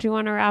 So do you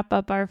want to wrap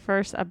up our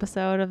first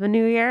episode of the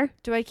new year?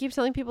 Do I keep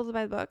telling people to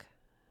buy the book?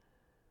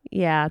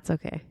 Yeah, it's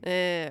okay.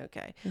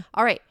 Okay.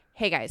 All right.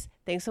 Hey guys,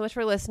 thanks so much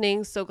for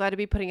listening. So glad to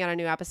be putting out a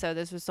new episode.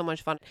 This was so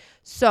much fun.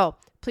 So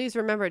please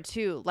remember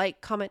to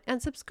like, comment,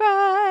 and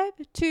subscribe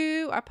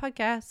to our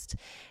podcast.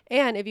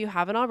 And if you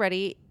haven't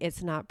already,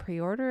 it's not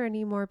pre-order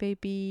anymore,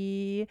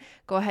 baby.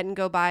 Go ahead and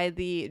go buy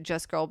the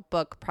Just Girl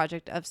book,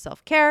 Project of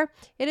Self-Care.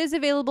 It is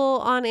available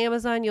on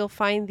Amazon. You'll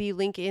find the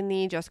link in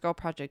the Just Girl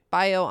Project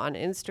bio on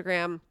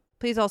Instagram.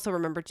 Please also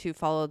remember to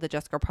follow the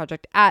Just Girl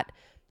Project at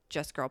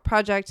Just Girl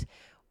Project.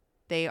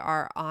 They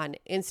are on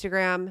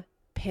Instagram,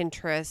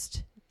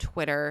 Pinterest,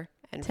 Twitter,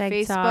 and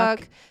TikTok.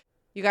 Facebook.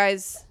 You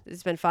guys,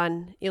 it's been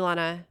fun.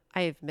 Ilana,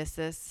 I've missed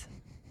this.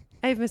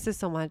 I've missed this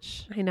so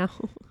much. I know.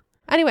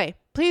 Anyway,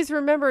 please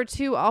remember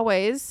to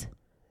always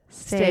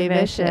Stay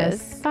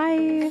vicious.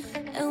 Bye.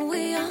 And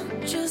we all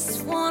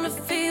just wanna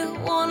feel,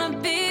 wanna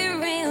be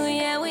real.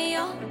 Yeah, we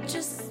all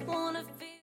just